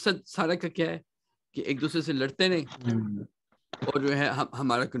اصل مقصد سارا کا کیا ہے کہ ایک دوسرے سے لڑتے رہیں اور جو ہے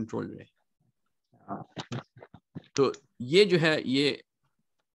ہمارا کنٹرول رہے. تو یہ جو ہے یہ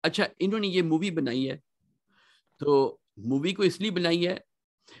اچھا انہوں نے یہ مووی بنائی ہے, تو مووی کو اس لیے بنائی ہے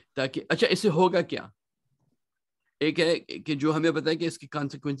تاکہ اچھا اس سے ہوگا کیا, ایک ہے کہ جو ہمیں پتا ہے کہ اس کے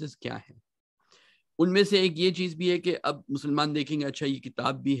کانسیکوینسز کیا ہیں. ان میں سے ایک یہ چیز بھی ہے کہ اب مسلمان دیکھیں گے اچھا یہ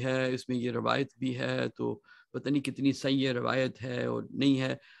کتاب بھی ہے, اس میں یہ روایت بھی ہے, تو پتہ نہیں کتنی صحیح یہ روایت ہے اور نہیں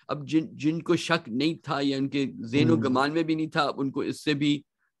ہے. اب جن کو شک نہیں تھا یا ان کے ذہن و گمان میں بھی نہیں تھا, اب ان کو اس سے بھی,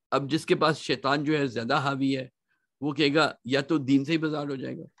 اب جس کے پاس شیطان جو ہے زیادہ حاوی ہے وہ کہے گا یا تو دین سے ہی بازار ہو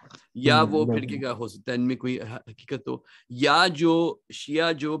جائے گا, یا وہ پھر کہے گا ہو سکتا ہے ان میں کوئی حقیقت ہو, یا جو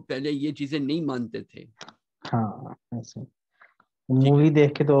شیعہ جو پہلے یہ چیزیں نہیں مانتے تھے, مووی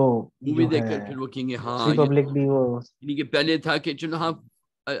دیکھ کے تو مووی دیکھ کر پھر وہ کہیں گے ہاں پبلک بھی وہ یعنی کہ پہلے تھا کہ چلو ہاں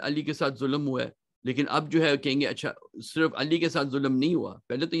علی کے ساتھ ظلم ہوا ہے, لیکن اب جو ہے کہیں گے اچھا صرف علی کے ساتھ ظلم نہیں ہوا,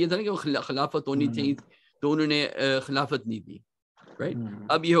 پہلے تو یہ تھا نا کہ وہ خلافت ہونی تھی تو انہوں نے خلافت نہیں دی, رائٹ.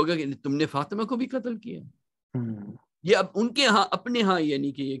 اب یہ ہوگا کہ تم نے فاطمہ کو بھی قتل کیا, یہ اب ان کے ہاں اپنے ہاں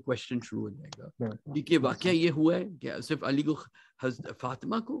یعنی کہ یہ کوشچن شروع ہو جائے گا کہ واقعہ یہ ہوا ہے کہ صرف علی کو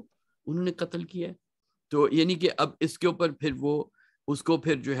فاطمہ کو انہوں نے قتل کیا ہے. تو یعنی کہ اب اس کے اوپر پھر وہ اس کو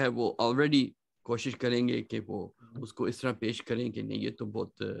پھر جو ہے وہ آلریڈی کوشش کریں گے کہ وہ اس کو اس طرح پیش کریں کہ نہیں یہ تو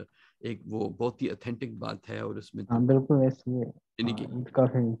بہت ایک وہ بہت ہی اتھینٹک بات ہے, اور اس میں بالکل ایسی ہے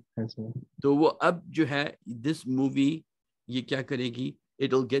کافی. تو وہ اب جو ہے دس مووی یہ کیا کرے گی,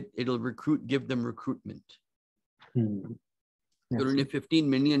 it'll give them recruitment. انہوں نے $15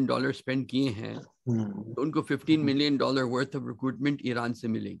 million اسپینڈ کیے ہیں, تو ان کو $15 million worth of recruitment Iran سے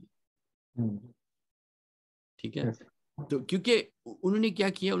ملے گی. ٹھیک ہے, تو کیونکہ انہوں نے کیا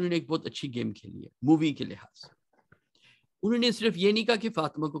کیا, انہوں نے ایک بہت اچھی گیم کھیلی ہے مووی کے لحاظ سے. انہوں نے صرف یہ نہیں کہا کہ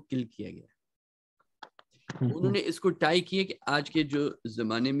فاطمہ کو کل کیا گیا, انہوں نے اس کو ٹائی کیا کہ آج کے جو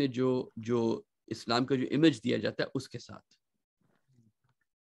زمانے میں جو اسلام کا جو امیج دیا جاتا ہے اس کے ساتھ.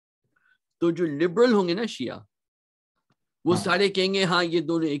 تو جو لبرل ہوں گے نا شیعہ, وہ سارے کہیں گے ہاں یہ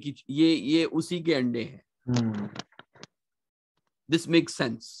دونوں ایک ہی, یہ اسی کے انڈے ہیں. This make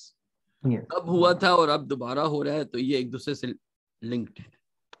sense. اب ہوا تھا اور اب دوبارہ ہو رہا ہے, تو یہ ایک دوسرے سے لنکڈ ہے.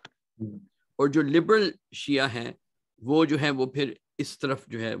 اور جو لبرل شیعہ ہیں وہ جو ہے وہ پھر اس طرف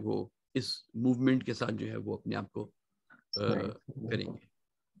جو ہے وہ اس موومنٹ کے ساتھ جو ہے وہ اپنے آپ کو کریں گے.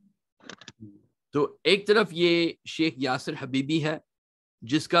 تو ایک طرف یہ شیخ یاسر حبیبی ہے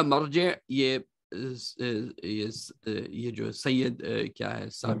جس کا مرجع یہ جو سید کیا ہے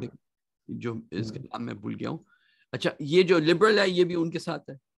سابق, جو اس کا نام میں بھول گیا ہوں. اچھا, یہ جو لبرل ہے یہ بھی ان کے ساتھ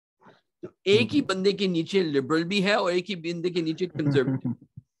ہے. تو ایک ہی بندے کے نیچے لبرل بھی ہے اور ایک ہی بندے کے نیچے کنزرویٹو.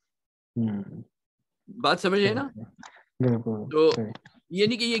 بات سمجھ ہے نا؟ تو یہ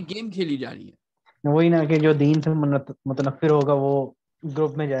نہیں کہ یہ گیم کھیلی جا رہی ہے. وہی نا کہ جو دین سے متنفر ہوگا وہ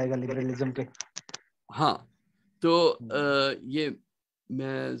گروپ میں جائے گا لبرلزم کے. ہاں, تو یہ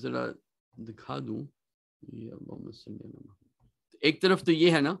میں ذرا دکھا دوں. ایک طرف تو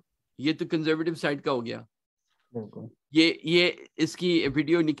یہ ہے نا, یہ تو کنزرویٹو سائڈ کا ہو گیا. یہ اس کی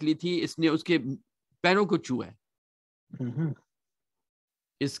ویڈیو نکلی تھی, اس نے اس کے پیروں کو چھوا ہے.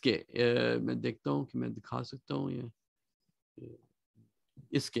 اس کے میں دیکھتا ہوں کہ میں دکھا سکتا ہوں. یہ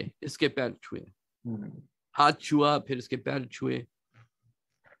اس کے پیر چھوئے, ہاتھ چھوا, پھر اس کے پیر چھوئے.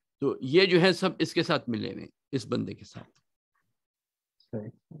 تو یہ جو ہے سب اس کے ساتھ ملے ہوئے, اس بندے کے ساتھ.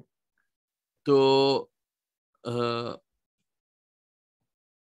 تو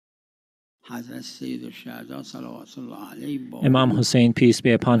Imam Hussein, peace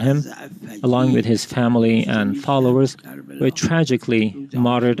be upon him, along with his family and followers, were tragically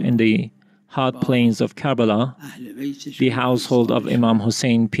martyred in the hot plains of Karbala. The household of Imam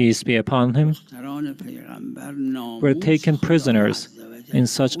Hussein, peace be upon him, were taken prisoners in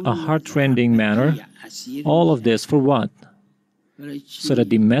such a heart-rending manner. All of this for what? So that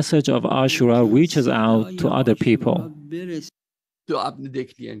the message of Ashura reaches out to other people. تو آپ نے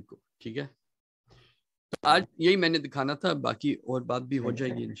دیکھ لیا ان کو, ٹھیک ہے. آج یہی میں نے دکھانا تھا, باقی اور بات بھی ہو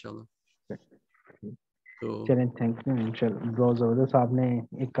جائے گی انشاءاللہ. چلیں, تھینک یو. انشاءاللہ بہت زبردست, آپ نے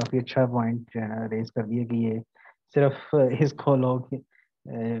ایک کافی اچھا پوائنٹ جو ہے نا ریز کر دیا کہ یہ صرف اس کو لوگ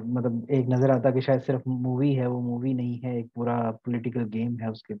مطلب ایک نظر آتا کہ شاید صرف مووی ہے, وہ مووی نہیں ہے, ایک پورا پولیٹیکل گیم ہے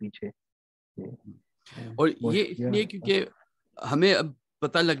اس کے پیچھے. اور یہ اس لیے کیونکہ ہمیں اب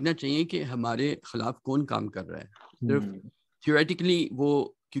پتہ لگنا چاہیے کہ ہمارے خلاف کون کام کر رہا ہے. صرف تھیوریٹیکلی وہ,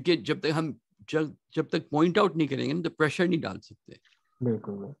 کیونکہ جب تک ہم جب تک پوائنٹ آؤٹ نہیں کریں گے نا تو پریشر نہیں ڈال سکتے.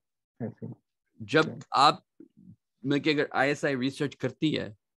 بالکل. جب آپ میں کہ اگر ISI ریسرچ کرتی ہے,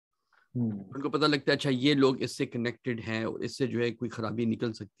 ان کو پتہ لگتا ہے اچھا یہ لوگ اس سے کنیکٹڈ ہیں اور اس سے جو ہے کوئی خرابی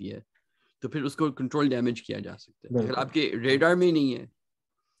نکل سکتی ہے, تو پھر اس کو کنٹرول ڈیمیج کیا جا سکتا ہے. اگر آپ کے ریڈار میں نہیں ہے,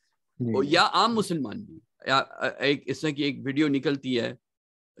 اور یا عام مسلمان بھی, ایک اس طرح کی ایک ویڈیو نکلتی ہے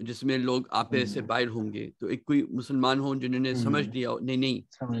جس میں لوگ آپے سے باہر ہوں گے, تو ایک کوئی مسلمان ہوں جنہوں نے سمجھ لیا نہیں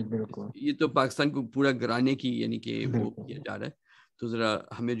یہ تو پاکستان کو پورا گرانے کی یعنی کہ وہ کیا جا رہا ہے, تو ذرا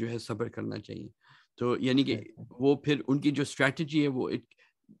ہمیں جو ہے صبر کرنا چاہیے. تو یعنی کہ وہ پھر ان کی جو اسٹریٹجی ہے, وہ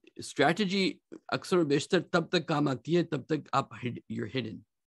اسٹریٹجی اکثر و بیشتر تب تک کام آتی ہے تب تک آپ یور ہڈن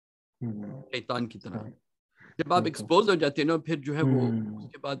شیطان کی طرح. جب آپ ایکسپوز ہو جاتے ہیں نا, پھر جو ہے وہ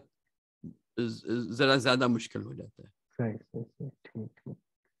اس کے بعد ذرا زیادہ مشکل ہو جاتا ہے.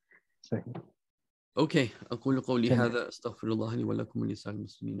 صحیح. اوکے, اقول قولی هذا استغفر الله لي ولكم ولسائر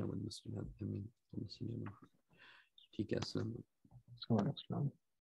المسلمين والمسلمات. ٹھیک ہے, السلام علیکم.